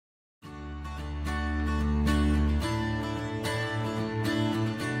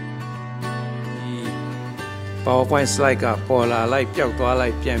PowerPoint slide ကပေါ်လာလိုက်ပျောက်သွားလို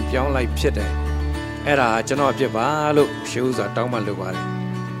က်ပြန်ပြောင်းလိုက်ဖြစ်တယ်အဲ့ဒါကျွန်တော်ဖြစ်ပါလို့ရှေးဥစွာတောင်းပန်လုပ်ပါတယ်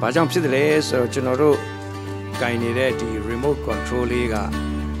ဘာကြောင့်ဖြစ်တယ်လဲဆိုတော့ကျွန်တော်တို့ကင်နေတဲ့ဒီ remote control လေးက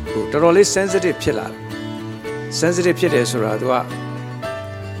ဟိုတော်တော်လေး sensitive ဖြစ်လာတယ် sensitive ဖြစ်တယ်ဆိုတာသူက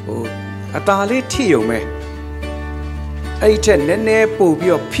ဟိုအตาလေးထိရုံပဲအဲ့ထက်နည်းနည်းပို့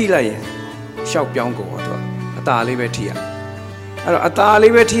ပြီးတော့ဖိလိုက်ရင်ရှောက်ပြောင်းကုန်တော့သူကအตาလေးပဲထိရအဲ့တော့အตา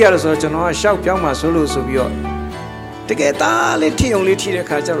လေးပဲထိရတယ်ဆိုတော့ကျွန်တော်ကရှောက်ပြောင်းမှာဆိုလို့ဆိုပြီးတော့တကယ်သားလေးထိုံလေးထိတဲ့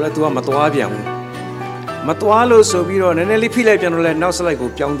ခါကျတော့လဲ तू ကမသွားပြန်ဘူးမသွားလို့ဆိုပြီးတော့နည်းနည်းလေးဖိလိုက်ပြန်တော့လဲနောက် slide ကို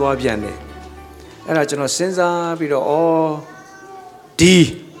ပြောင်းသွားပြန်တယ်အဲ့ဒါကျွန်တော်စဉ်းစားပြီးတော့ဒီ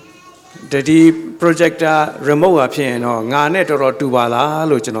projector remote ကဖြစ်ရင်တော့ငါနဲ့တော်တော်တူပါလား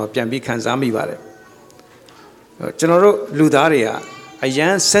လို့ကျွန်တော်ပြန်ပြီးခံစားမိပါတယ်ကျွန်တော်တို့လူသားတွေကအရ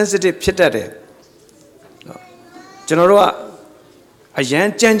န် sensitive ဖြစ်တတ်တယ်ကျွန်တော်တို့ကအရန်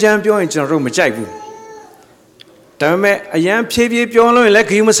ကြမ်းကြမ်းပြောရင်ကျွန်တော်တို့မကြိုက်ဘူးဒါပေမဲ့အရန်ဖြည်းဖြည်းပြောလို့ရင်လည်း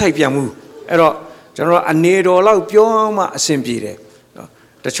ဂိမ်းမဆိုင်ပြန်ဘူးအဲ့တော့ကျွန်တော်အနေတော်လောက်ပြောမှအဆင်ပြေတယ်နော်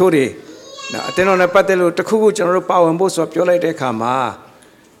တချို့တွေအတင်းတော်နဲ့ပတ်သက်လို့တခုခုကျွန်တော်တို့ပါဝင်ဖို့ဆိုပြောလိုက်တဲ့အခါမှာ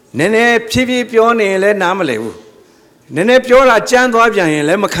နည်းနည်းဖြည်းဖြည်းပြောနေရင်လည်းနားမလည်ဘူးနည်းနည်းပြောတာကြမ်းသွားပြန်ရင်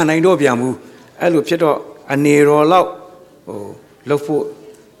လည်းမခံနိုင်တော့ပြန်ဘူးအဲ့လိုဖြစ်တော့အနေတော်လောက်လှုပ်ဖို့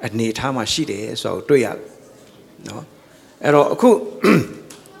အနေထားမှရှိတယ်ဆိုတော့တွေ့ရတယ်နော်အဲ့တော့အခု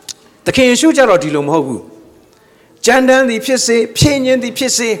သခင်ယေရှုကြတော့ဒီလိုမဟုတ်ဘူးကြမ်းတမ်းသည်ဖြစ်စေဖြည့်ညင်းသည်ဖြ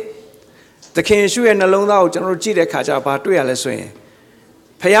စ်စေသခင်ယေရှုရဲ့နှလုံးသားကိုကျွန်တော်တို့ကြည့်တဲ့အခါကျဘာတွေ့ရလဲဆိုရင်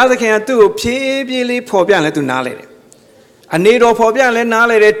ဖခင်သခင်ကသူ့ကိုဖြည်းဖြည်းလေးဖော်ပြရင်လည်းသူနားလေတယ်အနေတော်ဖော်ပြရင်လည်းနား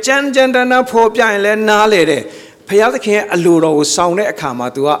လေတယ်ကြမ်းတမ်းဖော်ပြရင်လည်းနားလေတယ်ဖခင်သခင်ရဲ့အလိုတော်ကိုဆောင်တဲ့အခါမှာ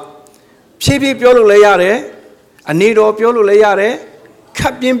သူကဖြည်းဖြည်းပြောလို့လည်းရတယ်အနေတော်ပြောလို့လည်းရတယ်ခ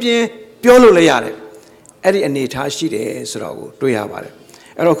ပ်ပြင်းပြင်းပြောလို့လည်းရတယ်အဲ့ဒီအနေထားရှိတယ်ဆိုတော့ကိုတွေ့ရပါတယ်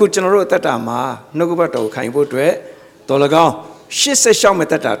အဲ့တော့အခုကျွန်တော်တို့အသက်တာမှာနှုတ်ကပတ်တော်ကိုခံဖို့အတွက်တော်၎င်း86မဲ့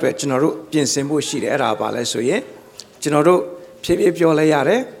သက်တာအတွက်ကျွန်တော်တို့ပြင်ဆင်ဖို့ရှိတယ်အဲ့ဒါပါလဲဆိုရင်ကျွန်တော်တို့ဖြည်းဖြည်းပြောလဲရတ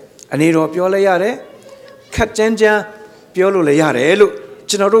ယ်အနေတော်ပြောလဲရတယ်ခက်ကြမ်းကြမ်းပြောလို့လည်းရတယ်လို့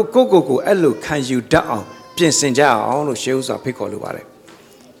ကျွန်တော်တို့ကိုအဲ့လိုခံယူတတ်အောင်ပြင်ဆင်ကြအောင်လို့ရှေးဥစွာဖိတ်ခေါ်လိုပါတယ်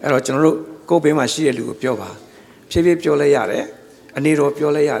အဲ့တော့ကျွန်တော်တို့ကိုယ်ဘေးမှာရှိတဲ့လူကိုပြောပါဖြည်းဖြည်းပြောလဲရတယ်အနေတော်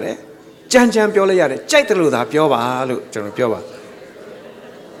ပြောလဲရတယ်ကြမ်းကြမ်းပြောလဲရတယ်ကြိုက်တယ်လို့သာပြောပါလို့ကျွန်တော်ပြောပါ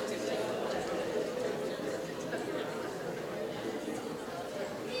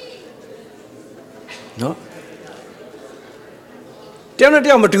နော်တယောက်နဲ့တ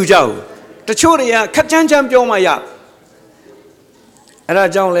ယောက်မတူကြဘူးတချို့တွေကခက်ချမ်းချမ်းပြောမှရအဲ့ဒါ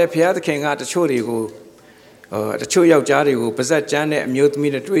ကြောင့်လဲဘုရားသခင်ကတချို့တွေကိုတချို့ယောက်ျားတွေကိုပါဇက်ကျမ်းနဲ့အမျိုးသ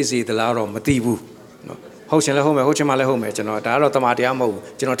မီးနဲ့တွေ့စီသလားတော့မသိဘူးနော်ဟုတ်ရှင်လဲဟုတ်မယ်ဟုတ်ချင်မှလဲဟုတ်မယ်ကျွန်တော်ဒါကတော့တမန်တရားမဟုတ်ဘူး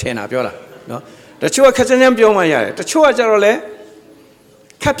ကျွန်တော်ထင်တာပြောတာနော်တချို့ကခက်ချမ်းချမ်းပြောမှရတယ်တချို့ကကြတော့လဲ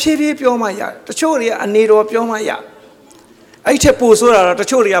ခက်ဖြည်းဖြည်းပြောမှရတယ်တချို့တွေကအနေတော်ပြောမှရအဲ့ထက်ပိုဆိုတာတော့တ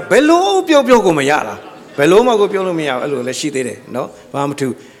ချို့တွေကဘယ်လိုပြောကိုမရတာဘယ်လိုမှကိုပြောလို့မရဘူးအဲ့လိုလည်းရှိသေးတယ်နော်ဘာမှမ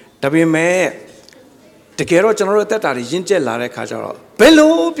ထူးဒါပေမဲ့တကယ်တော့ကျွန်တော်တို့တက်တာတွေရင့်ကျက်လာတဲ့ခါကျတော့ဘယ်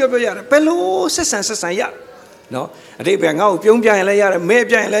လိုပြောရတယ်ဘယ်လိုဆက်ဆံရနော်အတိတ်ပဲငါ့ကိုပြုံးပြရင်လည်းရတယ်မဲ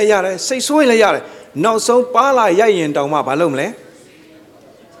ပြရင်လည်းရတယ်စိတ်ဆိုးရင်လည်းရတယ်နောက်ဆုံးပါလာရိုက်ရင်တောင်မှဘာလုပ်မလဲ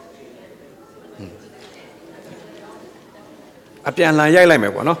အပြန်လှန်ရိုက်လိုက်မ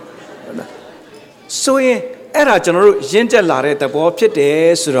ယ်ပေါ့နော်ဆိုရင်အဲ့ဒါကျွန်တော်တို့ရင့်ကျက်လာတဲ့သဘောဖြစ်တ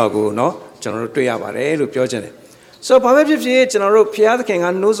ယ်ဆိုတော့ကိုနော်ကျွန်တော်တို့တွေ့ရပါတယ်လို့ပြောချင်တယ်ဆိုတော့ဘာပဲဖြစ်ဖြစ်ကျွန်တော်တို့ဘုရားသခင်က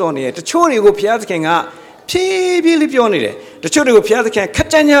နှိုးဆော်နေတယ်တချို့တွေကိုဘုရားသခင်ကဖြည်းဖြည်းလေးပြောနေတယ်တချို့တွေကိုဘုရားသခင်ခက်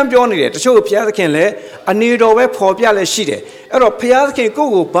ကြမ်းကြမ်းပြောနေတယ်တချို့ကိုဘုရားသခင်လည်းအနေတော်ပဲဖော်ပြလဲရှိတယ်အဲ့တော့ဘုရားသခင်ကို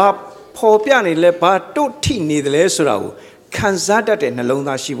ယ့်ကိုဘာဖော်ပြနေလဲဘာတို့ထိနေတယ်လဲဆိုတာကိုခံစားတတ်တဲ့နှလုံး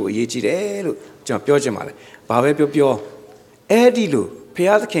သားရှိဖို့အရေးကြီးတယ်လို့ကျွန်တော်ပြောချင်ပါတယ်ဘာပဲပြောအဲ့ဒီလိုဘု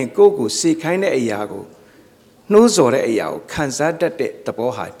ရားသခင်ကိုယ့်ကိုစေခိုင်းတဲ့အရာကိုနှိုးဆော်တဲ့အရာကိုခံစားတတ်တဲ့သဘော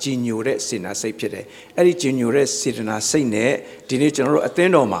ဟာကြည်ညိုတဲ့စေတနာစိတ်ဖြစ်တယ်အဲ့ဒီကြည်ညိုတဲ့စေတနာစိတ်နဲ့ဒီနေ့ကျွန်တော်တို့အသ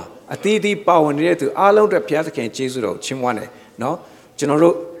င်းတော်မှာအသီးသီးပါဝင်နေတဲ့သူအားလုံးအတွက်ဘုရားသခင်ကျေးဇူးတော်ချီးမွမ်းတယ်နော်ကျွန်တော်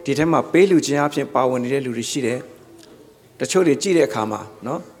တို့ဒီထဲမှာပေးလူချင်းအဖြစ်ပါဝင်နေတဲ့လူတွေရှိတယ်တချို့တွေကြည့်တဲ့အခါမှာ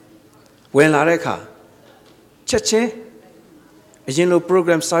နော်ဝင်လာတဲ့အခါချက်ချင်းအရင်လို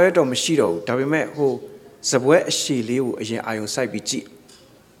program စာရွက်တော့မရှိတော့ဘူးဒါပေမဲ့ဟိုစပွဲအရှိလေးကိုအရင်အာယုံစိုက်ပြီးကြည့်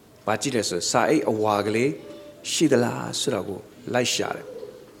ပါကြည့်တယ်ဆိုစာအိတ်အဝါကလေးရှိသလားဆိုတော့ကိုလိုက်ရှာတယ်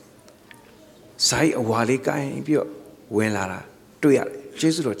ဇိုင်းအဝါလေးကိုင်းပြီးတော့ဝင်လာတာတွေ့ရတယ်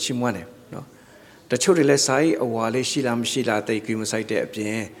ကျေးဇူးတော်ချီးမွမ်းတယ်နော်တချို့တွေလည်းဇိုင်းအဝါလေးရှိလားမရှိလားသိကြည့်မဆိုင်တဲ့အပြ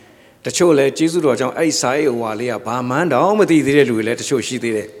င်တချို့လည်းကျေးဇူးတော်ကြောင့်အဲ့ဇိုင်းအဝါလေးကဘာမှန်းတော့မသိသေးတဲ့လူတွေလည်းတချို့ရှိ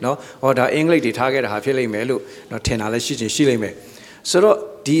သေးတယ်နော်ဟောဒါအင်္ဂလိပ်တွေထားခဲ့တာဟာဖြစ်လိမ့်မယ်လို့နော်ထင်တာလည်းရှိလိမ့်မယ်ဆိုတော့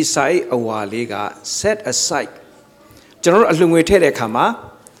ဒီဇိုင်းအဝါလေးက set aside ကျွန်တော်တို့အလှငွေထည့်တဲ့အခါမှာ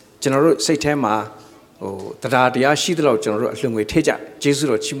ကျွန်တော်တို့စိတ်ထဲမှာ တရားတရားရှိတဲ့လောက်ကျွန်တော်တို့အလှငွေထည့်ကြဂျေဇု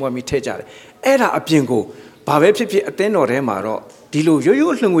တော်ချီးမွမ်းပြီးထည့်ကြတယ်အဲ့ဒါအပြင်ကိုဘာပဲဖြစ်ဖြစ်အသင်းတော်ထဲမှာတော့ဒီလိုရိုး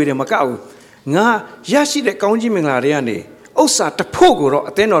ရိုးအလှငွေတွေမကဘူးငါရရှိတဲ့ကောင်းကြီးမင်္ဂလာတွေကနေဥစ္စာတစ်ဖို့ကိုတော့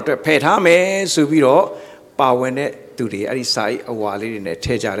အသင်းတော်အတွက်ဖယ်ထားမယ်ဆိုပြီးတော့ပါဝင်တဲ့သူတွေအဲ့ဒီစာရေးအဝါလေးတွေနဲ့ထ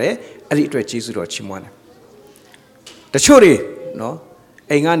ည့်ကြတယ်အဲ့ဒီအတွက်ဂျေဇုတော်ချီးမွမ်းတယ်တချို့တွေနော်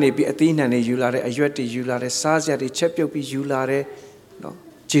အိမ်ကနေပြီးအသီးနှံတွေယူလာတဲ့အရွက်တွေယူလာတဲ့စားစရာတွေချက်ပြုတ်ပြီးယူလာတဲ့နော်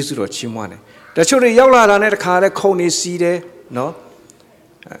ဂျေဇုတော်ချီးမွမ်းတယ်တချို့တွေရောက်လာတာနဲ့တခါတည်းခုံနေစီးတယ်နော်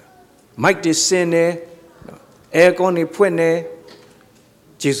မိုက်တွေဆင်းတယ်အဲကွန်တွေဖွင့်တယ်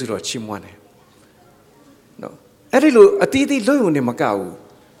ဂျေဇုတော်ချီးမွမ်းတယ်နော်အဲ့ဒီလိုအသီးသီးလွတ်ယုံနေမကဘူး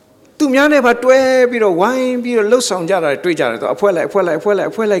သူများနဲ့ပါတွဲပြီးတော့ဝိုင်းပြီးတော့လှုပ်ဆောင်ကြတာတွေ့ကြတယ်တော့အဖွဲလိုက်က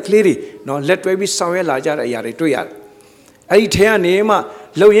လေးတွေနော်လက်တွဲပြီးဆောင်ရွက်လာကြတဲ့အရာတွေတွေ့ရတယ်အဲ့ဒီထဲကနေမှ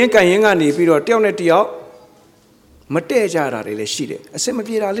လှုပ်ရင်းကန်ရင်းကနေပြီးတော့တယောက်နဲ့တယောက်မတည့်ကြတာတွေလည်းရှိတယ်အစင်မ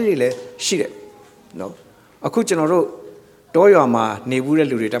ပြေတာလေးတွေလည်းရှိတယ်နော်အခုကျွန်တော်တို့တောရွာမှာနေဘူးတဲ့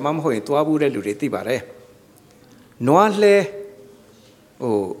လူတွေဒါမှမဟုတ်ရင်သွားဘူးတဲ့လူတွေသိပါတယ်နွား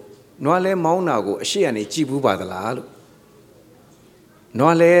လဲမောင်းတာကိုအရှိကနေကြည့်ဘူးပါသလားလို့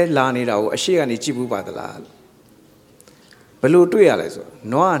နွားလဲလာနေတာကိုအရှိကနေကြည့်ဘူးပါသလားလို့ဘယ်လိုတွေ့ရလဲဆို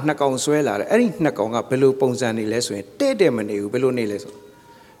နွားကနှစ်ကောင်ဆွဲလာတယ်အဲ့ဒီနှစ်ကောင်ကဘယ်လိုပုံစံနေလဲဆိုရင်တဲ့မနေဘူးဘယ်လိုနေလဲဆို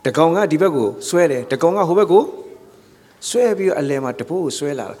တကောင်ကဒီဘက်ကိုဆွဲတယ်တကောင်ကဟိုဘက်ကိုဆွဲပြီးအလဲမှာတပိုးကို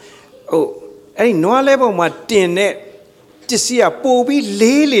ဆွဲလာတာအဲ့ဒီနွားလဲပုံမှာတင်တဲ့ပစ္စည်းကပို့ပြီး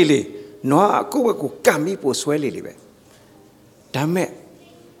လေးလေနွားအကိုယ့်ဘက်ကိုကံပြီးပို့ဆွဲလေပဲဒါမဲ့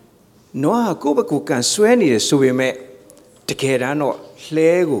နွားကကိုယ့်ဘက်ကိုကံဆွဲနေတယ်ဆိုပေမဲ့တကယ်တမ်းတော့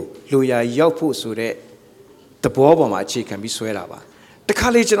လှဲကိုလူရရောက်ဖို့ဆိုတဲ့သဘောပေါ်မှာအခြေခံပြီးဆွဲတာပါတခါ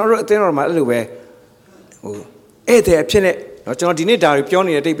လေကျွန်တော်တို့အသင်းတော်မှာအဲ့လိုပဲဧည့်သည်အဖြစ်နဲ့နော်ကျွန်တော်ဒီနေ့ဒါတွေပြော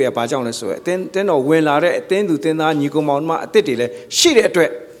နေတဲ့အတိတ်ပဲဘာကြောင့်လဲဆိုရင်အသင်းတော်ဝင်လာတဲ့အသင်းသူသင်းသားညီကောင်မောင်မအသစ်တွေလည်းရှိတဲ့အတွက်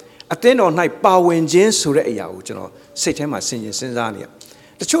အသင်းတော်၌ပါဝင်ခြင်းဆိုတဲ့အရာကိုကျွန်တော်စိတ်ထဲမှာစဉ်းစားနေရ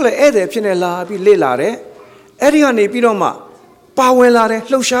တချို့လည်းဧည့်သည်ဖြစ်နေလာပြီးလေ့လာတယ်အဲ့ဒီကနေပြီးတော့မှပါဝင်လာတယ်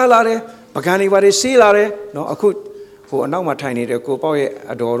လှုပ်ရှားလာတယ်ပကံတွေပါတယ်ဆေးလာတယ်နော်အခုအနောက်မှာထိုင်နေတဲ့ကိုပေါ့ရဲ့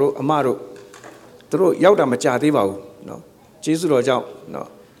အတော်တို့အမတို့သူတို့ရောက်တာမကြသေးပါဘူးနော်ကျေးဇူးတော်ကြောင့်နော်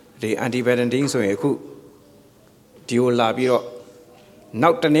ဒီအန်တီဗယ်ဒန်တင်းဆိုရင်အခုဒီကိုလာပြီးတော့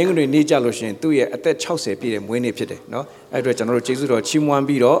နောက်တနင်္ဂနွေနေ့ကြလို့ရှိရင်သူ့ရဲ့အသက်60ပြည့်တဲ့မွေးနေ့ဖြစ်တယ်နော်အဲ့အတွက်ကျွန်တော်တို့ကျေးဇူးတော်ချီးမွမ်း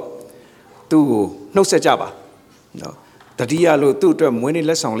ပြီးတော့သူ့ကိုနှုတ်ဆက်ကြပါနော်တတိယလို့သူ့အတွက်မွေးနေ့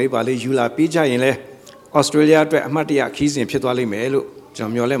လက်ဆောင်လေးပါလေးယူလာပေးကြရင်လဲဩစတြေးလျအတွက်အမှတ်တရခီးစဉ်ဖြစ်သွားလိမ့်မယ်လို့ကျွန်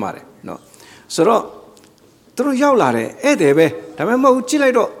တော်မျှော်လင့်ပါတယ်နော်ဆိုတော့သူတို့ရောက်လာတယ်ဧည့်သည်ပဲဒါပေမဲ့မဟုတ်ကြည့်လို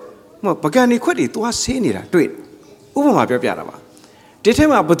က်တော့ပကံနေခွက်တွေသွားဆေးနေတာတွေ့ဥပမာပြောပြတာပါဒီထဲ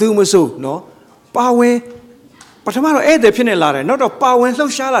မှာဘသူမဆိုနော်ပါဝင်ပထမတော့ဧည့်သည်ဖြစ်နေလာတယ်နောက်တော့ပါဝင်လှု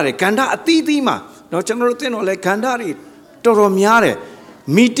ပ်ရှားလာတယ်ကန္တာအသီးသီးမှာနော်ကျွန်တော်တို့တင်းတော့လဲကန္တာတွေတော်တော်များတယ်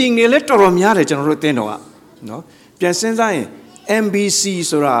မီတင်းတွေလည်းတော်တော်များတယ်ကျွန်တော်တို့တင်းတော့ကနော်ပြန်စဉ်းစားရင် MBC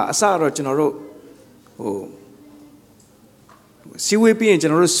ဆိုတာအစတော့ကျွန်တော်တို့စီဝေးပြီးရင်ကျွ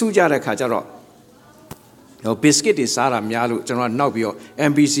န်တော်တို့စုကြတဲ့ခါကျတော့ဘစ်ကစ်တွေစားတာများလို့ကျွန်တော်နောက်ပြီးတော့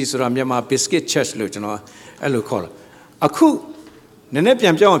MBC ဆိုတာမြန်မာ Biscuit Church လို့ကျွန်တော်အဲ့လိုခေါ်တာအခုနည်းနည်းပြ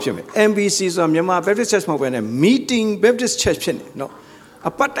န်ပြောင်းအောင်ဖြစ်မယ် MBC ဆိုတာမြန်မာ Baptist Church မဟုတ်ဘဲနဲ့ Meeting Baptist Church ဖြစ်နေနော်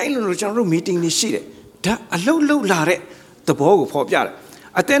အပတ်တိုင်းလို့ကျွန်တော်တို့ meeting တွေရှိတယ်ဒါအလုံးလာတဲ့သဘောကိုဖော်ပြတယ်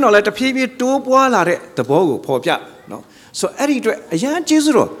အတင်းတော့လည်းတဖြည်းဖြည်းတိုးပွားလာတဲ့သဘောကိုဖော်ပြနော်ဆိုအဲ့ဒီအတွက်အရန်ကျေး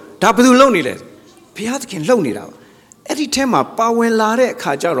ဇူးတော်ဒါဘယ်သူလုပ်နေလဲဘုရားသခင်လုပ်နေတာပါအဲ့ဒီထဲမှာပါဝင်လာတဲ့အ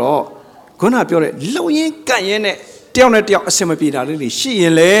ခါကျတော့ခုနပြောတဲ့လုံရင်းကန့်ရင်းနဲ့တယောက်နဲ့တယောက်အစင်မပြေတာလေးတွေရှိရ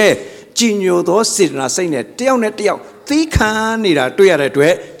င်လေကြည်ညိုသောစေတနာစိတ်နဲ့တယောက်နဲ့တယောက်သီးခံနေတာတွေ့ရတဲ့အတွ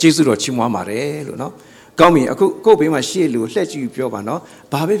က်ကျေးဇူးတော်ချီးမွမ်းပါတယ်လို့နော်ကောင်းပြီအခုကိုယ့်ဘေးမှာရှိလူလှည့်ကြည့်ပြောပါနော်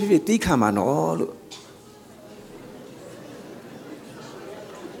ဘာပဲဖြစ်ဖြစ်သီးခံပါနော်လို့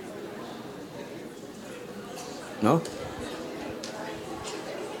နော်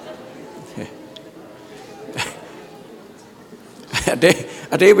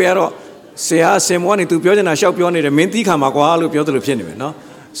အတေးပဲတော့ဆရာစင်မောနေသူပြောချင်တာရှောက်ပြောနေတယ်မင်းသီးခံပါကွာလို့ပြောတယ်လို့ဖြစ်နေမယ်နော်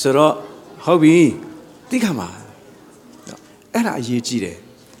ဆိုတော့ဟုတ်ပြီသီးခံပါအဲ့ဒါအရေးကြီးတယ်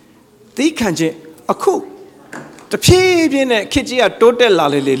သီးခံခြင်းအခုတဖြည်းဖြည်းနဲ့ခေတ်ကြီးကတိုးတက်လာ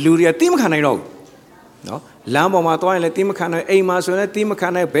လေလူတွေကသီးမခံနိုင်တော့ဘူးနော်လမ်းပေါ်မှာသွားရင်လည်းသီးမခံနိုင်အိမ်မှာဆိုရင်လည်းသီးမခံ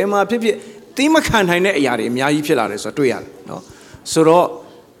နိုင်ဘယ်မှာဖြစ်ဖြစ်သီးမခံနိုင်တဲ့အရာတွေအများကြီးဖြစ်လာတယ်ဆိုတော့တွေ့ရတယ်နော်ဆိုတော့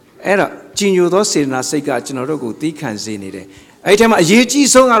အဲ့ဒါကြည်ညိုသောစေတနာစိတ်ကကျွန်တော်တို့ကိုသီးခံစေနေတယ်အဲ့ဒီထဲမှာအရေးကြီး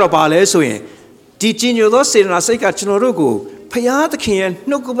ဆုံးကတော့ဘာလဲဆိုရင်ဒီကြည်ညိုသောစေတနာစိတ်ကကျွန်တော်တို့ကိုဖျားသခင်ရဲ့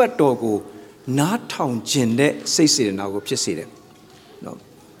နှုတ်ကပတ်တော်ကိုနားထောင်ခြင်းတဲ့စိတ်စေတနာကိုဖြစ်စေတယ်နော်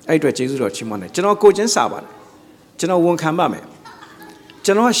အဲ့အတွက်ကျေးဇူးတော်ချီးမွမ်းတယ်ကျွန်တော်ကိုချင်းစာပါတယ်ကျွန်တော်ဝန်ခံပါမယ်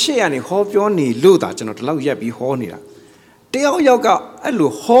ကျွန်တော်ရှေ့ရနေဟောပြောနေလို့ဒါကျွန်တော်ဒီလောက်ရက်ပြီးဟောနေတာတယောက်ယောက်က အဲ့လို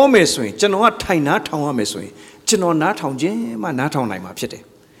ဟောမယ်ဆိုရင်ကျွန်တော်ကထိုင်နာထောင်ရမယ်ဆိုရင်ကျွန်တော်နားထောင်ခြင်းမှနားထောင်နိုင်မှာဖြစ်တယ်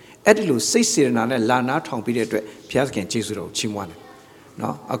အဲ့ဒီလိုစိတ်စေတနာနဲ့လာနားထောင်ပြီးတဲ့အတွက်ဘုရားသခင်ယေရှုတော်ကိုချီးမွမ်းတယ်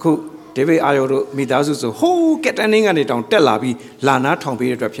နော်အခုဒေးဗစ်အာယောတို့မိသားစုဆိုဟိုးကက်တန်နင်းကနေတောင်တက်လာပြီးလာနားထောင်ပြီး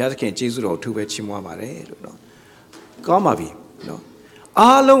တဲ့အတွက်ဘုရားသခင်ယေရှုတော်ကိုထူပဲချီးမွမ်းပါတယ်လို့နော်ကောင်းပါပြီနော်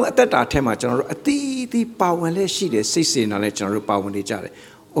အားလုံးအသက်တာထဲမှာကျွန်တော်တို့အသီးသီးပါဝင်လက်ရှိတဲ့စိတ်စေတနာနဲ့ကျွန်တော်တို့ပါဝင်နေကြတယ်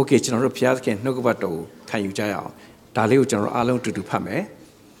โอเคကျွန်တော်တို့ဘုရားသခင်နှုတ်ကပတ်တော်ကိုခံယူကြရအောင်ဒါလေးကိုကျွန်တော်တို့အားလုံးတူတူဖတ်မယ်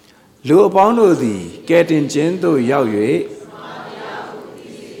လူအပေါင်းတို့သည်ကယ်တင်ခြင်းသို့ရောက်၍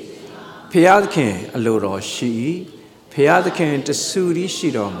ဘုရားသခင်အလိုတော်ရှိဘုရားသခင်တဆူရီရှိ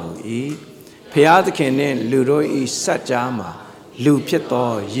တော်မူ၏ဘုရားသခင်နှင့်လူတို့၏စัจ जा မှာလူဖြစ်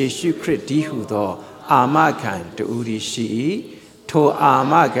သောယေရှုခရစ်တည်းဟူသောအာမခံတူရီရှိ၏ထိုအာ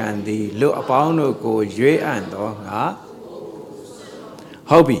မခံသည်လူအပေါင်းတို့ကိုရွေးအံ့သောငါ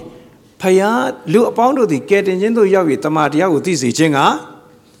ဟုတ်ပြီဖယားလူအပေါင်းတို့သည်ကယ်တင်ခြင်းသို့ရောက်၍တမန်တရားကိုသိစေခြင်းက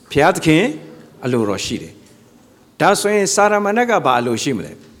ဘုရားသခင်အလိုတော်ရှိတယ်ဒါဆိုရင်စာရမဏေကဘာအလိုရှိမ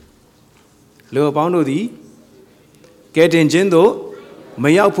လဲလူအပေါင်းတို့သည်ကယ်တင်ခြင်းသို့မ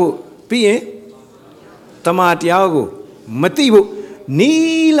ရောက်ဖို့ပြီးရင်တမန်တရားကိုမသိဖို့နီ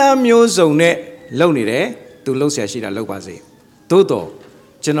လာမျိုးစုံနဲ့လုပ်နေတယ်သူလှုပ်ရှားရှိတာလုပ်ပါစေသို့တော့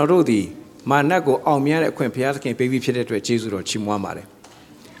ကျွန်တော်တို့ဒီမာနကိုအောင်မြင်တဲ့အခွင့်ဘုရားသခင်ပေးပြီးဖြစ်တဲ့အတွက်ယေရှုတော်ချီးမွမ်းပါတယ်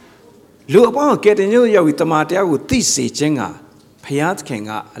လူအပေါင်းကယ်တင်ခြင်းရောက်ပြီးတမန်တရားကိုသိစေခြင်းကဘုရားသခင်က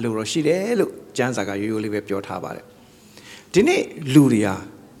အလိုတော်ရှိတယ်လို့ကျမ်းစာကရိုးရိုးလေးပဲပြောထားပါတယ်ဒီနေ့လူတွေဟာ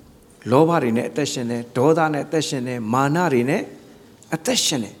လောဘတွေနဲ့အသက်ရှင်တယ်ဒေါသနဲ့အသက်ရှင်တယ်မာနတွေနဲ့အသက်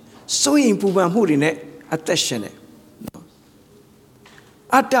ရှင်တယ်စိုးရိမ်ပူပန်မှုတွေနဲ့အသက်ရှင်တယ်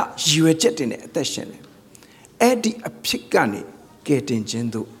အတ္တရွယ်ချက်တွေနဲ့အသက်ရှင်တယ်အဲ့ဒီအဖြစ်ကနေကယ်တင်ခြင်း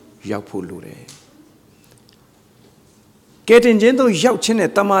သို့ရောက်ဖို့လိုတယ်ကယ်တင်ခြင်းသို့ရောက်ခြင်းနဲ့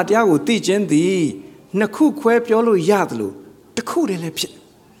တမန်တရားကိုသိခြင်းသည်နှစ်ခုခွဲပြောလို့ရတယ်လို့တစ်ခုတည်းလည်းဖြစ်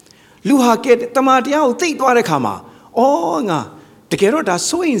လူဟာကဲတမန်တရားကိုသိသွားတဲ့ခါမှာအော်ငါတကယ်တော့ဒါ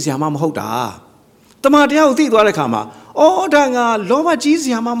စိုးရင်စရာမှမဟုတ်တာတမန်တရားကိုသိသွားတဲ့ခါမှာအော်ဒါငါလောဘကြီးစ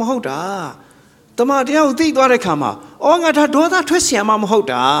ရာမှမဟုတ်တာတမန်တရားကိုသိသွားတဲ့ခါမှာအော်ငါဒါဒေါသထွက်စရာမှမဟုတ်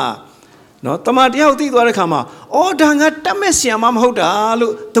တာနော်တမန်တရားကိုသိသွားတဲ့ခါမှာအော်ဒါငါတတ်မဲ့စရာမှမဟုတ်တာ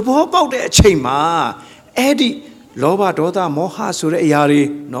လို့သဘောပေါက်တဲ့အချိန်မှာအဲ့ဒီလောဘဒေါသမောဟဆိုတဲ့အရာတွေ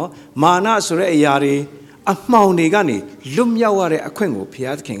နော်မာနဆိုတဲ့အရာတွေအမှောင်တွေကနေလွတ်မြောက်ရတဲ့အခွင့်ကိုဘု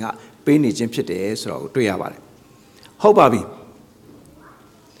ရားသခင်ကပေးနေခြင်းဖြစ်တယ်ဆိုတော့တွေ့ရပါတယ်ဟုတ်ပါပြီ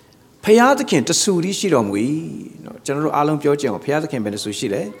ဘုရားသခင်တဆူရီရှိတော်မူ၏နော်ကျွန်တော်တို့အားလုံးပြောကြအောင်ဘုရားသခင်ဘယ်တဆူရှိ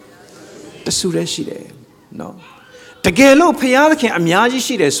လဲတဆူလည်းရှိတယ်နော်တကယ်လို့ဘုရားသခင်အများကြီး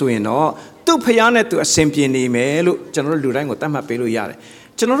ရှိတယ်ဆိုရင်တော့သူ့ဘုရားနဲ့သူအစဉ်ပြေနေမယ်လို့ကျွန်တော်တို့လူတိုင်းကိုသတ်မှတ်ပေးလို့ရတယ်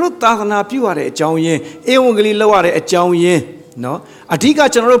ကျွန်တော်တို့သာသနာပြုရတဲ့အကြောင်းရင်းဧဝံဂေလိလောက်ရတဲ့အကြောင်းရင်းနော်အဓိက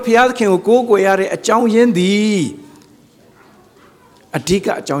ကျွန်တော်တို့ဘုရားသခင်ကိုကိုးကွယ်ရတဲ့အကြောင်းရင်းသည်အဓိက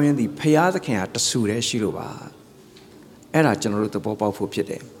အကြောင်းရင်းသည်ဘုရားသခင်ဟာတဆူတည်းရှိလို့ပါအဲ့ဒါကျွန်တော်တို့သဘောပေါက်ဖို့ဖြစ်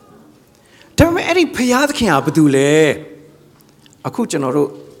တယ်ဒါပေမဲ့အဲ့ဒီဘုရားသခင်ဟာဘာတူလဲအခုကျွန်တော်တို့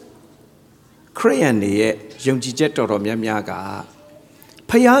ခရစ်ယာန်တွေရဲ့ယုံကြည်ချက်တော်တော်များများက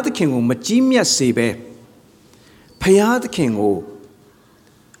ဘုရားသခင်ကိုမကြီးမြတ်စေပဲဘုရားသခင်ကို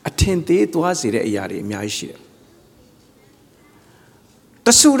အထင်သေးသွားစေတဲ့အရာတွေအများကြီးရှိတယ်တ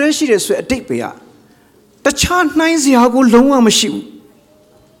ဆူတည်းရှိတယ်ဆိုအတိတ်ပဲတခြားနှိုင်းစရာကိုလုံးဝမရှိဘူး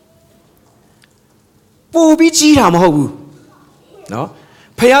ပိုပြီးကြီးတာမဟုတ်ဘူးနော်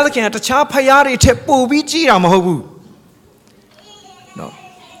ဖယားသခင်ကတခြားဖယားတွေထက်ပိုပြီးကြီးတာမဟုတ်ဘူးနော်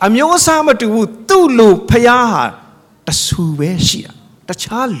အမျိုးအစားမတူဘူးသူ့လိုဖယားဟာတဆူပဲရှိတာတ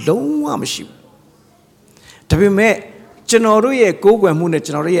ခြားလုံးဝမရှိဘူးဒါပေမဲ့ကျွန်တော်တို့ရဲ့ကိုးကွယ်မှုနဲ့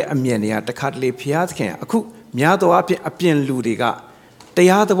ကျွန်တော်တို့ရဲ့အမြင်တွေကတခါတလေဖယားသခင်အခုများသောအားဖြင့်အပြင်လူတွေကတ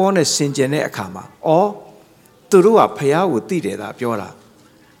ရားသဘောနဲ့ဆင်ခြင်တဲ့အခါမှာသူတို့ကဖယားကိုသိတယ်သာပြောတာ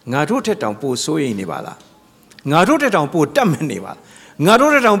ငါတို့ထက်တောင်ပိုဆိုးရင်နေပါလားငါတို့ထက်တောင်ပိုတတ်မှန်နေပါလားငါ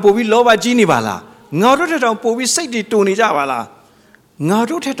တို့ထက်တောင်ပိုပြီးလောဘကြီးနေပါလားငါတို့ထက်တောင်ပိုပြီးစိတ်တွေတုန်နေကြပါလားငါ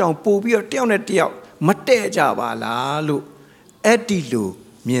တို့ထက်တောင်ပိုပြီးတော့တယောက်နဲ့တယောက်မတည့်ကြပါလားလို့အဲ့ဒီလို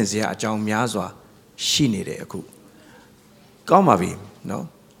မြင်စရာအကြောင်းများစွာရှိနေတယ်အခုကောင်းပါပြီနော်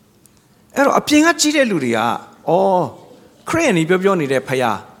အဲ့တော့အပြင်ကကြီးတဲ့လူတွေကခရစ်ယာန်ကြီးပြောနေတဲ့ဖ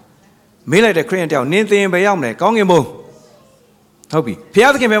ယားမေးလိုက်တဲ့ခရစ်ယာန်တယောက်နင်းသင်ဘယ်ရောက်မလဲကောင်းကင်ဘုံဟုတ်ပြီဖ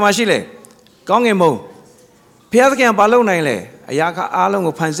ယားသခင်ဘယ်မှာရှိလဲကောင်းကင်ဘုံဖယားသခင်ကဘာလုပ်နိုင်လဲအရာအားလုံး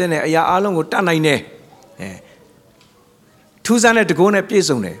ကိုဖန်ဆင်းတယ်အရာအားလုံးကိုတတ်နိုင်တယ်ထူးဆန်းတဲ့တကုန်းနဲ့ပြည့်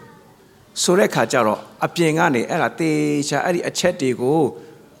စုံတယ်ဆိုတဲ့ခါကျတော့အပြင်ကနေအဲ့ဒါတေချာအဲ့ဒီအချက်တွေကို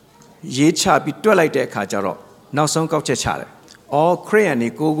ရေးချပြီးတွက်လိုက်တဲ့အခါကျတော့နောက်ဆုံးကောက်ချက်ချတယ်ခရစ်ယာန်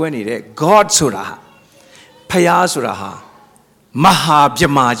ကြီးကိုးကွယ်နေတဲ့ God ဆိုတာဟာဖယားဆိုတာဟာမဟာဗြ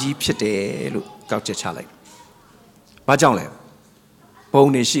ဟ္မာကြီးဖြစ်တယ်လို့ကောက်ချက်ချလိုက်။ဘာကြောင့်လဲ ဘုံ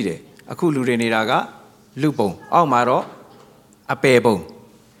နေရှိတယ်အခုလူတွေနေတာကလူဘုံအောက်မှာတော့အပယ်ဘုံ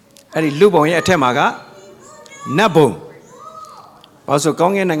အဲ့ဒီလူဘုံရဲ့အထက်မှာကနတ်ဘုံဘာလို့ကော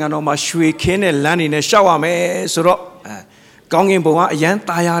င်းကင်နိုင်ငံတော်မှာရွှေခင်းတဲ့လမ်းတွေနဲ့ရှောက်ရမယ်ဆိုတော့ကောင်းကင်ဘုံကအရန်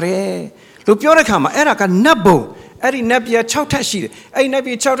ตายရတယ်လို့ပြောတဲ့ခါမှာအဲ့ဒါကနတ်ဘုံအဲ့ဒီနတ်ပြည်6ထပ်ရှိတယ်အဲ့ဒီနတ်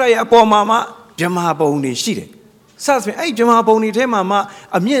ပြည်6ထပ်ရဲ့အပေါ်မှာမှဗြဟ္မာဘုံတွေရှိတယ်စသဖြင့်အဲ့ဒီဗြဟ္မာဘုံတွေထဲမှာမှ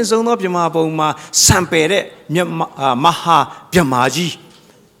အမြင့်ဆုံးသောဗြဟ္မာဘုံမှာစံပယ်တဲ့မဟာဗြဟ္မာကြီး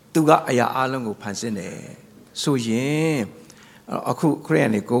သူကအရာအလုံးကိုဖန်ဆင်းတယ်ဆိုရင်အခုခရစ်ယာ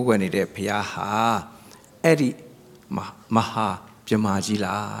န်တွေကိုးကွယ်နေတဲ့ဘုရားဟာအဲ့ဒီမဟာဗြဟ္မာကြီး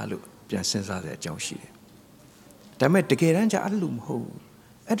လားလို့ပြန်စဉ်းစားတဲ့အကြောင်းရှိတယ်ဒါပေမဲ့တကယ်တမ်းကျအဲ့လိုမဟုတ်ဘူး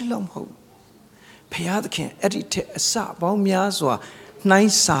အဲ့ဒီလောက်မဟုတ်ဘုရားသခင်အဲ့ဒီထက်အစပေါင်းများစွာနှို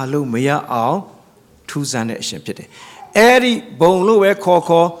င်းစာလို့မရအောင်ထူးဆန်းတဲ့အရှင်ဖြစ်တယ်အဲ့ဒီဘုံလို့ပဲ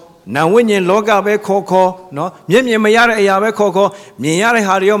ခေါ်နာဝိညာဉ်လောကပဲခေါ်နော်မျက်မြင်မရတဲ့အရာပဲခေါ်မြင်ရတဲ့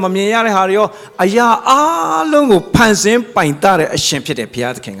ဟာတွေရောမမြင်ရတဲ့ဟာတွေရောအရာအလုံးကိုဖန်ဆင်းပိုင်တတဲ့အရှင်ဖြစ်တယ်ဘု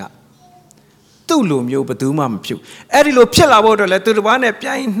ရားသခင်ကသူ့လိုမျိုးဘယ်သူမှမဖြစ်အဲ့ဒီလိုဖြစ်လာဖို့အတွက်လဲသူတစ်ပါးနဲ့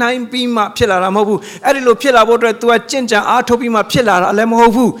ပြိုင်နှိုင်းပြီးမှဖြစ်လာတာမဟုတ်ဘူးအဲ့ဒီလိုဖြစ်လာဖို့အတွက် तू ကကြင်ကြံအားထုတ်ပြီးမှဖြစ်လာတာလည်းမဟု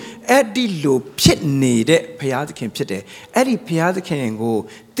တ်ဘူးအဲ့ဒီလိုဖြစ်နေတဲ့ဘုရားသခင်ဖြစ်တယ်အဲ့ဒီဘုရားသခင်ကို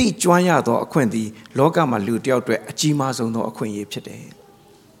သိကျွမ်းရသောအခွင့်ဒီလောကမှာလူတယောက်အတွက်အကြီးမားဆုံးသောအခွင့်အရေးဖြစ်တယ်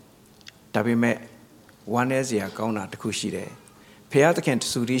ဒါပေမဲ့ဝမ်းနည်းစရာကောင်းတာတစ်ခုရှိတယ်ဘုရားသခင်တ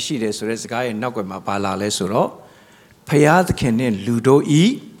ဆူတည်းရှိတယ်ဆိုတဲ့စကားရဲ့နောက်ွယ်မှာပါလာလဲဆိုတော့ဘုရားသခင်နဲ့လူတို့ဤ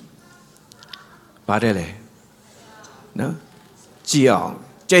ပါတယ်လေနော်ကြည်အောင်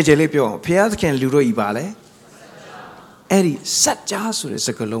ကြဲကြဲလေးပြောအောင်ဘုရားသခင်လူတို့ဤပါလေအဲ့ဒီစัจ जा ဆိုတဲ့စ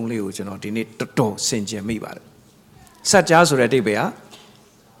ကားလုံးလေးကိုကျွန်တော်ဒီနေ့တော်တော်ဆင်ခြင်မိပါတယ်စัจ जा ဆိုတဲ့အဓိပ္ပာယ်ဟာ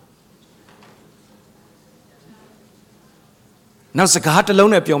နောက်စကားတစ်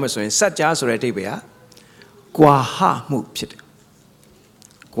လုံးနဲ့ပြောမယ်ဆိုရင်စัจ जा ဆိုတဲ့အဓိပ္ပာယ်ဟာကွာဟမှုဖြစ်တယ်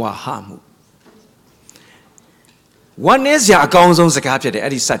ကွာဟမှုဝမ်းနည်းစရာအကောင်းဆုံးစကားဖြစ်တယ်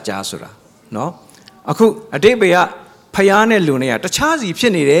အဲ့ဒီစัจ जा ဆိုတာနော်အခုအတိတ်ဘေကဖျားနဲ့လူနဲ့ကတခြားစီဖြ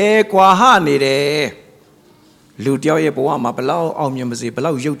စ်နေတယ်ကွာဟနေတယ်လူတယောက်ရဲ့ဘဝမှာဘလောက်အောင်မြင်ပါစေဘ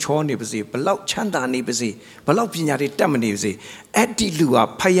လောက်ရုပ်ချောနေပါစေဘလောက်ချမ်းသာနေပါစေဘလောက်ပညာတွေတက်မနေပါစေအဲ့ဒီလူက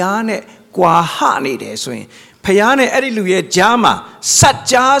ဖျားနဲ့ကွာဟနေတယ်ဆိုရင်ဖျားနဲ့အဲ့ဒီလူရဲ့ကြားမှာစัจ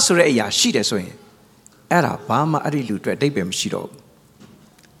जा ဆိုတဲ့အရာရှိတယ်ဆိုရင်အဲ့ဒါဘာမှအဲ့ဒီလူအတွက်အဓိပ္ပာယ်မရှိတော့ဘူး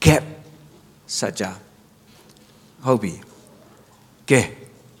gap စัจ जा ဟုတ်ပြီကဲ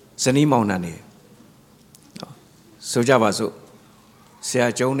ဇနီးမောင်နှံနေဆိုကြပါစို့ဆရာ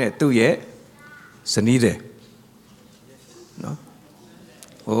ကျုံးနဲ့သူ့ရဲ့ဇနီးတဲ့နော်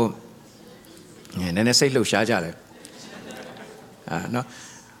ဟိုနည်းနည်းစိတ်လှုပ်ရှားကြတယ်နော်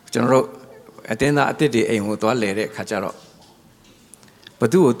ကျွန်တော်တို့အတင်းသားအစ်စ်တွေအိမ်ကိုသွားလဲတဲ့ခါကျတော့ဘ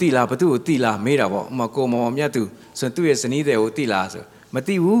သူ့ကိုတိလားမေးတာပေါ့ဥမာကိုမောင်မြတ်သူဆိုသူ့ရဲ့ဇနီးတဲ့ကိုတိလားဆိုမ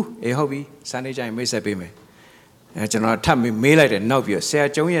တိဘူးအေးဟုတ်ပြီစနေကျရင်မိတ်ဆက်ပေးမယ်ကျွန်တော်ထပ်မေးလိုက်တယ်နောက်ပြီးဆရာ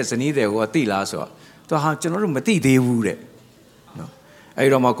ကျုံးရဲ့ဇနီးတွေကိုတိလားဆိုတော့သူဟာကျွန်တော်တို့မသိသေးဘူးတဲ့နော်အဲ့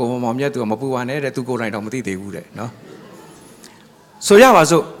တော့မှကိုမောင်မြတ်သူကမပူပါနဲ့တဲ့သူကိုယ်တိုင်တော့မသိသေးဘူးတဲ့နော်ဆိုရပါ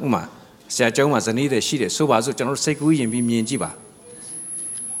စို့ဥမာဆရာကျုံးမှာဇနီးတွေရှိတယ်ဆိုပါစို့ကျွန်တော်တို့စိတ်ကူးရင်ပြီးမြင်ကြည့်ပါ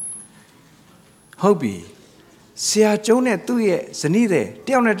ဟုတ်ပြီဆရာကျုံးနဲ့သူ့ရဲ့ဇနီးတွေတ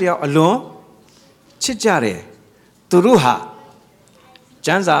ယောက်နဲ့တယောက်အလွန်ချစ်ကြတယ်သူတို့ဟာကျ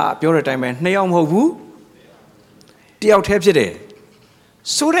မ်းစာပြောတဲ့အတိုင်းပဲနှစ်ယောက်မဟုတ်ဘူးတယောက်တည်းဖြစ်တယ်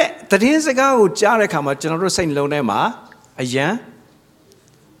ဆိုတဲ့သတင်းစကားကိုကြားတဲ့အခါမှာကျွန်တော်တို့စိတ်နှလုံးထဲမှာအယံ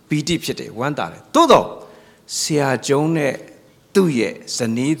ပီတိဖြစ်တယ်ဝမ်းသာတယ်သို့တော့ဆရာကျုံးနဲ့သူ့ရဲ့ဇ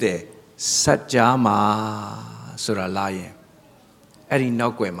နီးတဲ့စัจ जा မှာဆိုတာလာရင်အဲ့ဒီနော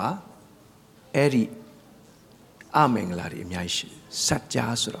က်ွယ်မှာအဲ့ဒီအမင်္ဂလာတွေအများကြီးရှိစัจ जा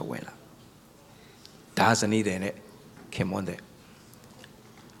ဆိုတာဝင်လာဒါဇနီးတဲ့နဲ့ခင်မွန်းတဲ့